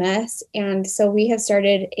her MS. And so we have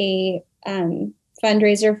started a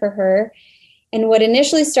fundraiser for her. And what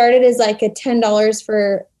initially started is like a $10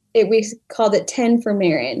 for it. We called it 10 for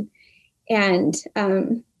Maren. And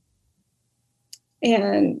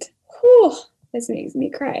whew, this makes me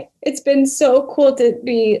cry. It's been so cool to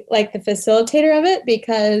be like the facilitator of it,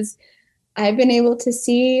 because I've been able to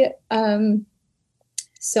see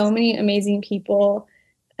so many amazing people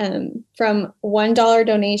from $1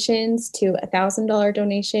 donations to $1,000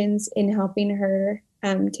 donations in helping her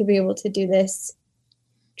to be able to do this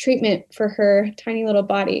treatment for her tiny little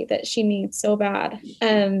body that she needs so bad.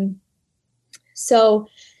 So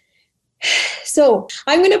So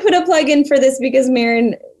I'm going to put a plug in for this because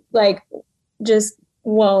Maren just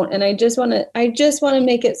won't. And I just want to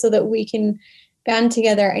make it so that we can band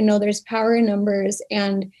together. I know there's power in numbers,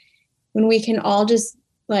 and when we can all just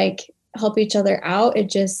help each other out, it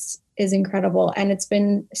just is incredible. And it's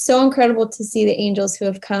been so incredible to see the angels who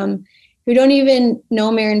have come, who don't even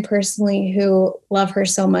know Maren personally, who love her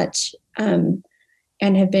so much, and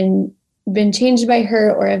have been changed by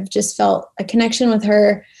her, or have just felt a connection with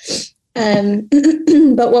her.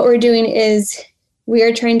 But what we're doing is we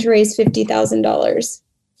are trying to raise $50,000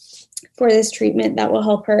 for this treatment that will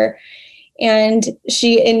help her. And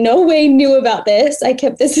she in no way knew about this. I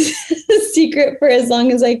kept this a secret for as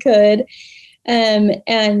long as I could.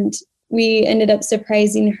 And we ended up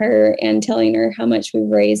surprising her and telling her how much we've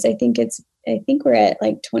raised. I think we're at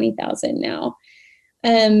 20,000 now.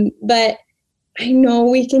 But I know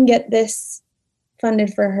we can get this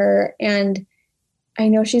funded for her. And I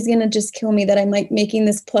know she's going to just kill me that I'm making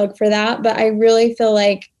this plug for that. But I really feel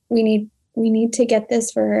like we need to get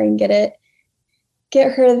this for her and get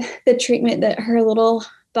her the treatment that her little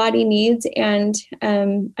body needs. And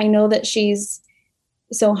I know that she's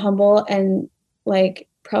so humble and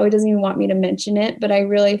probably doesn't even want me to mention it, but I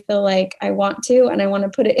really feel like I want to, and I want to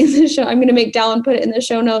put it in the show. I'm going to make Dallin put it in the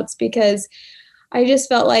show notes, because I just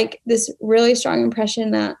felt like this really strong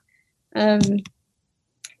impression that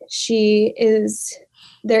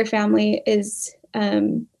their family is,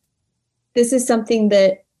 this is something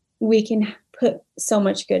that we can put so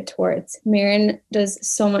much good towards. Maren does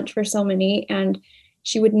so much for so many, and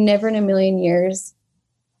she would never in a million years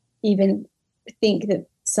even think that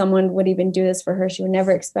someone would even do this for her. She would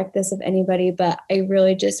never expect this of anybody, but I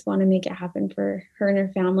really just want to make it happen for her and her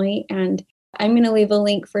family. And I'm going to leave a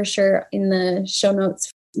link for sure in the show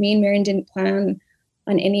notes. Me and Maren didn't plan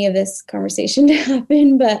on any of this conversation to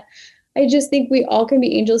happen, but I just think we all can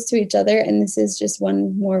be angels to each other, and this is just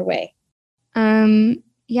one more way.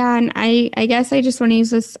 Yeah, and I guess I just want to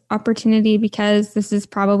use this opportunity because this is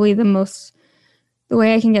probably the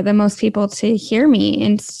way I can get the most people to hear me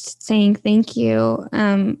and saying thank you.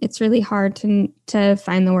 It's really hard to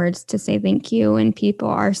find the words to say thank you, and people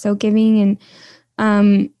are so giving.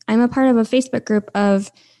 And I'm a part of a Facebook group of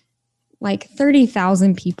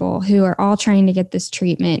 30,000 people who are all trying to get this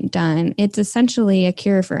treatment done. It's essentially a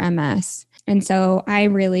cure for MS. And so I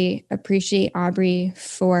really appreciate Aubrey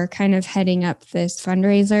for kind of heading up this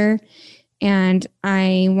fundraiser. And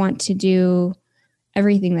I want to do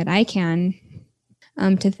everything that I can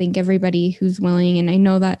to thank everybody who's willing. And I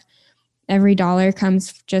know that every dollar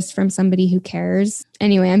comes just from somebody who cares.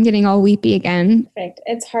 Anyway, I'm getting all weepy again. Perfect.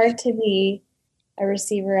 It's hard to be a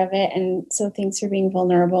receiver of it. And so thanks for being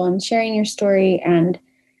vulnerable and sharing your story. And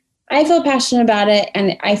I feel passionate about it.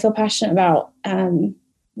 And I feel passionate about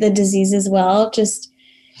the disease as well. Just,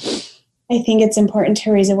 I think it's important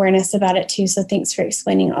to raise awareness about it too. So thanks for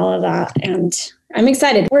explaining all of that. And I'm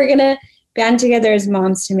excited. We're going to band together as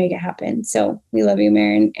moms to make it happen. So we love you,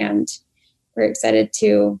 Maren. And we're excited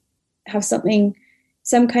to have some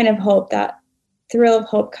kind of hope, that thrill of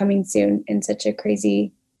hope coming soon in such a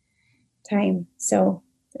crazy time. So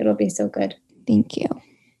it'll be so good. Thank you.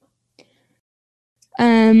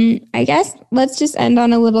 I guess let's just end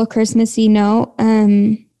on a little Christmassy note.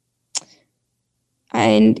 And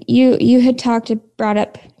you had brought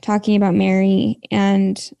up talking about Mary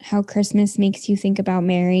and how Christmas makes you think about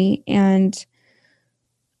Mary. And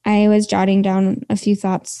I was jotting down a few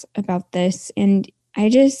thoughts about this. And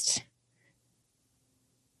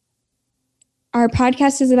our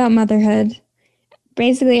podcast is about motherhood.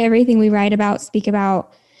 Basically everything we write about, speak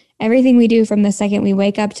about, everything we do from the second we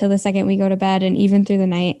wake up till the second we go to bed and even through the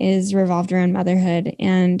night is revolved around motherhood.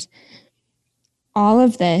 And all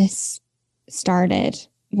of this started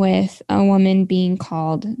with a woman being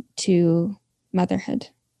called to motherhood.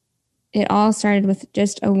 It all started with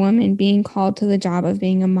just a woman being called to the job of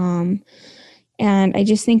being a mom. And I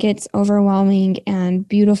just think it's overwhelming and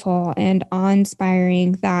beautiful and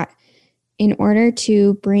awe-inspiring that in order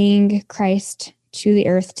to bring Christ to the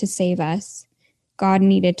earth to save us, God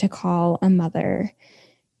needed to call a mother.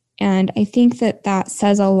 And I think that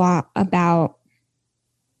says a lot about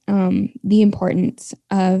the importance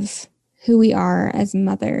of who we are as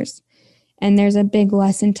mothers. And there's a big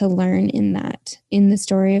lesson to learn in the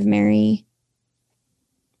story of Mary.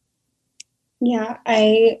 Yeah,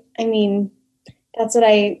 I mean, that's what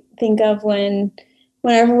I think of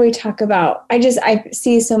whenever we talk about, I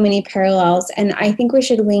see so many parallels, and I think we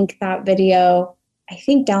should link that video. I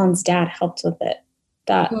think Dallin's dad helped with it.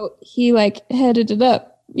 He headed it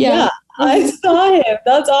up. Yeah, I saw him.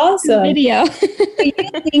 That's awesome. Video. You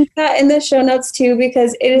link that in the show notes too,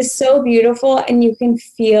 because it is so beautiful, and you can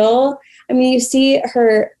feel I mean,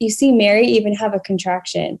 you see Mary even have a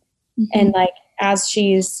contraction. And like, as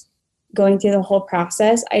she's going through the whole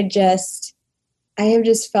process, I have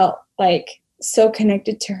just felt like so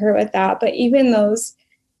connected to her with that. But even those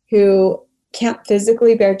who can't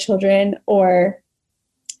physically bear children or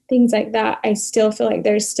things like that, I still feel like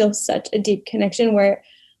there's still such a deep connection where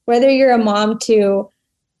whether you're a mom to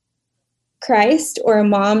Christ or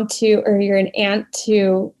or you're an aunt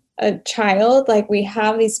to a child, like we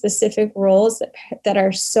have these specific roles that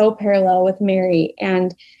are so parallel with Mary.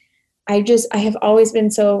 And I have always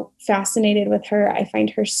been so fascinated with her. I find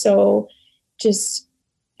her so just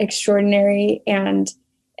extraordinary. And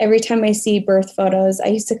every time I see birth photos, I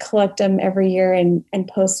used to collect them every year and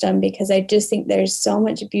post them, because I just think there's so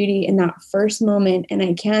much beauty in that first moment. And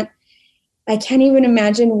I can't even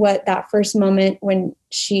imagine what that first moment when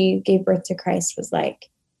she gave birth to Christ was like.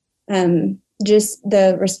 Just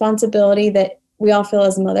the responsibility that we all feel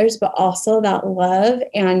as mothers, but also that love,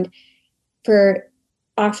 and for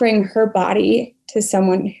offering her body to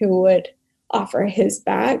someone who would offer his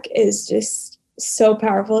back is just so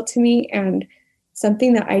powerful to me, and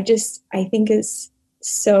something that I think is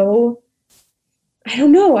so, I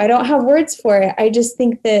don't know, I don't have words for it. I just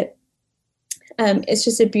think that it's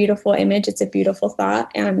just a beautiful image. It's a beautiful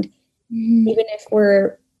thought. And even if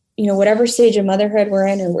we're, whatever stage of motherhood we're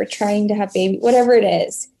in, or we're trying to have baby, whatever it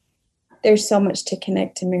is, there's so much to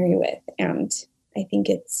connect to Mary with. And I think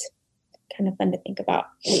it's kind of fun to think about.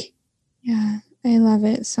 Yeah, I love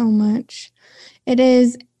it so much. It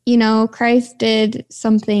is, Christ did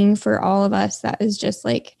something for all of us that is just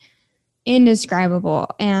like indescribable.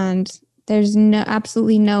 And there's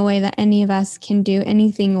absolutely no way that any of us can do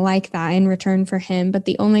anything like that in return for him. But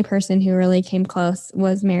the only person who really came close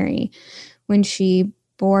was Mary, when she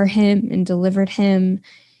bore him and delivered him.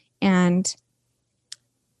 And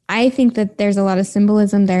I think that there's a lot of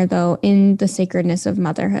symbolism there, though, in the sacredness of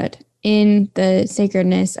motherhood, in the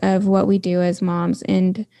sacredness of what we do as moms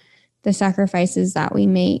and the sacrifices that we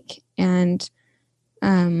make, and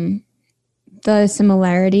the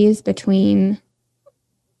similarities between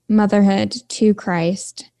motherhood to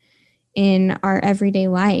Christ in our everyday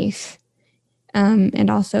life,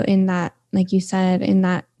 and also in that, like you said, in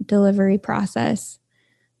that delivery process.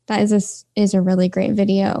 That is a really great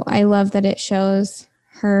video. I love that it shows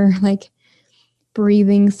her like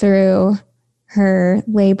breathing through her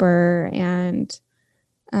labor and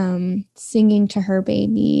singing to her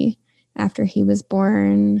baby after he was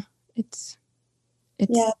born. It's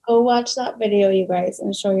yeah, go watch that video, you guys,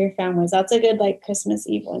 and show your families. That's a good like Christmas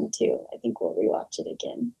Eve one too. I think we'll rewatch it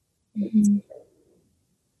again.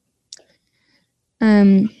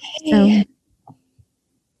 So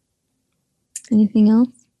anything else?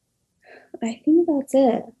 I think that's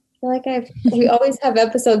it. I feel like we always have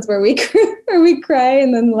episodes where we cry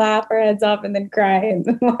and then laugh our heads off and then cry and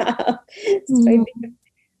then laugh. So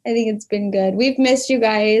I think it's been good. We've missed you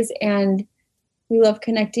guys, and we love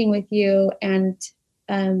connecting with you. And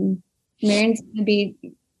Maren's going to be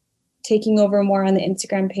taking over more on the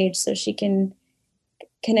Instagram page so she can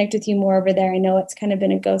connect with you more over there. I know it's kind of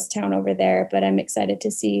been a ghost town over there, but I'm excited to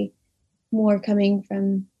see more coming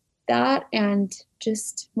from that and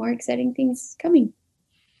just more exciting things coming.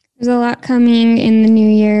 There's a lot coming in the new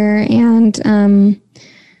year, and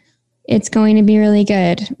it's going to be really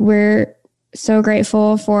good. We're so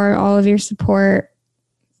grateful for all of your support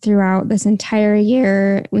throughout this entire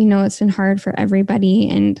year. We know it's been hard for everybody,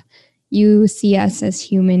 and you see us as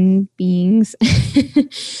human beings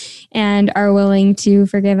and are willing to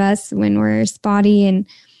forgive us when we're spotty, and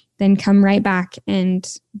then come right back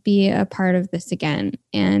and be a part of this again.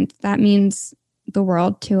 And that means the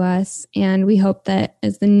world to us. And we hope that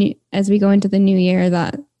as we go into the new year,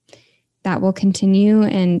 that will continue.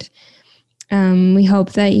 And we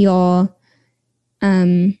hope that you'll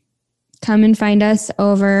come and find us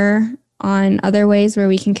over on other ways where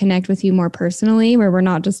we can connect with you more personally, where we're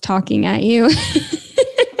not just talking at you.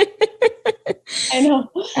 I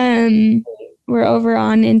know. We're over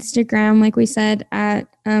on Instagram, like we said, at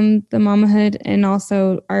the Mamahood, and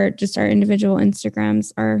also our individual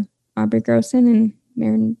Instagrams are Aubrey Grossen and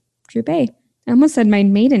Maren Drew Bay. I almost said my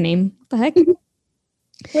maiden name. What the heck?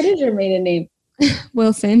 What is your maiden name?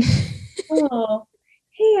 Wilson. Oh,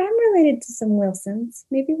 hey, I'm related to some Wilsons.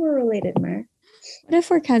 Maybe we're related, Mar. What if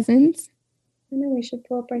we're cousins? I know, we should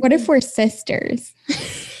pull up our What if we're sisters?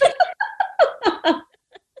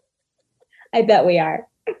 I bet we are.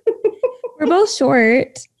 We're both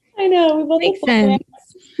short. I know. We both makes sense.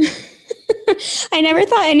 I never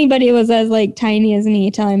thought anybody was as like tiny as me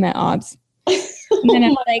till I met Obs. And then I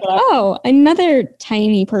was like, oh, another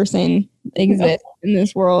tiny person exists in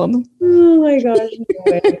this world. Oh my gosh.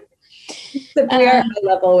 No way. Except we are at my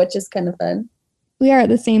level, which is kind of fun. We are at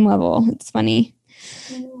the same level. It's funny.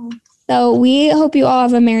 So we hope you all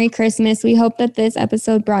have a Merry Christmas. We hope that this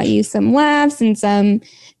episode brought you some laughs and some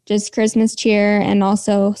just Christmas cheer. And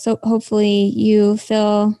also, so hopefully you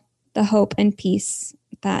feel the hope and peace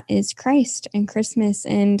that is Christ and Christmas,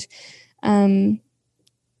 and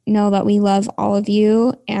know that we love all of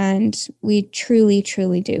you, and we truly,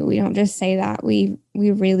 truly do. We don't just say that. We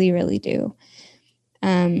really, really do.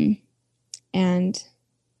 And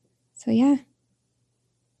so, yeah.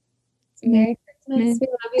 Merry Christmas. We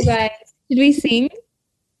love you guys. Did we sing?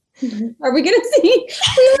 Are we going to sing?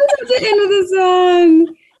 We always have to end with a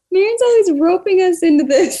song. Maren's always roping us into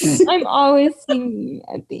this. I'm always singing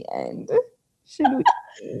at the end. Should we?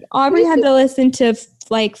 Aubrey had to listen to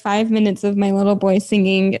like 5 minutes of my little boy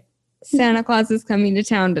singing Santa Claus is coming to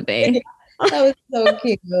town today. That was so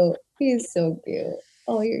cute. He's so cute.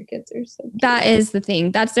 All your kids are so cute. That is the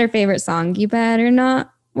thing. That's their favorite song. You better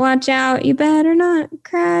not watch out. You better not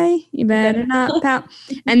cry. You better not pout.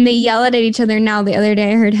 And they yell it at each other now. The other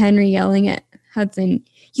day I heard Henry yelling at Hudson,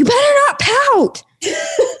 you better not pout.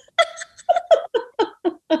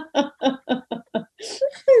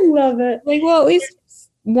 I love it. Like, well, at least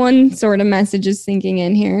one sort of message is sinking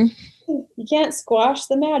in here. You can't squash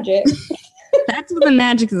the magic. That's what the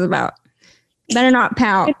magic is about. Better not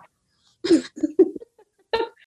pout.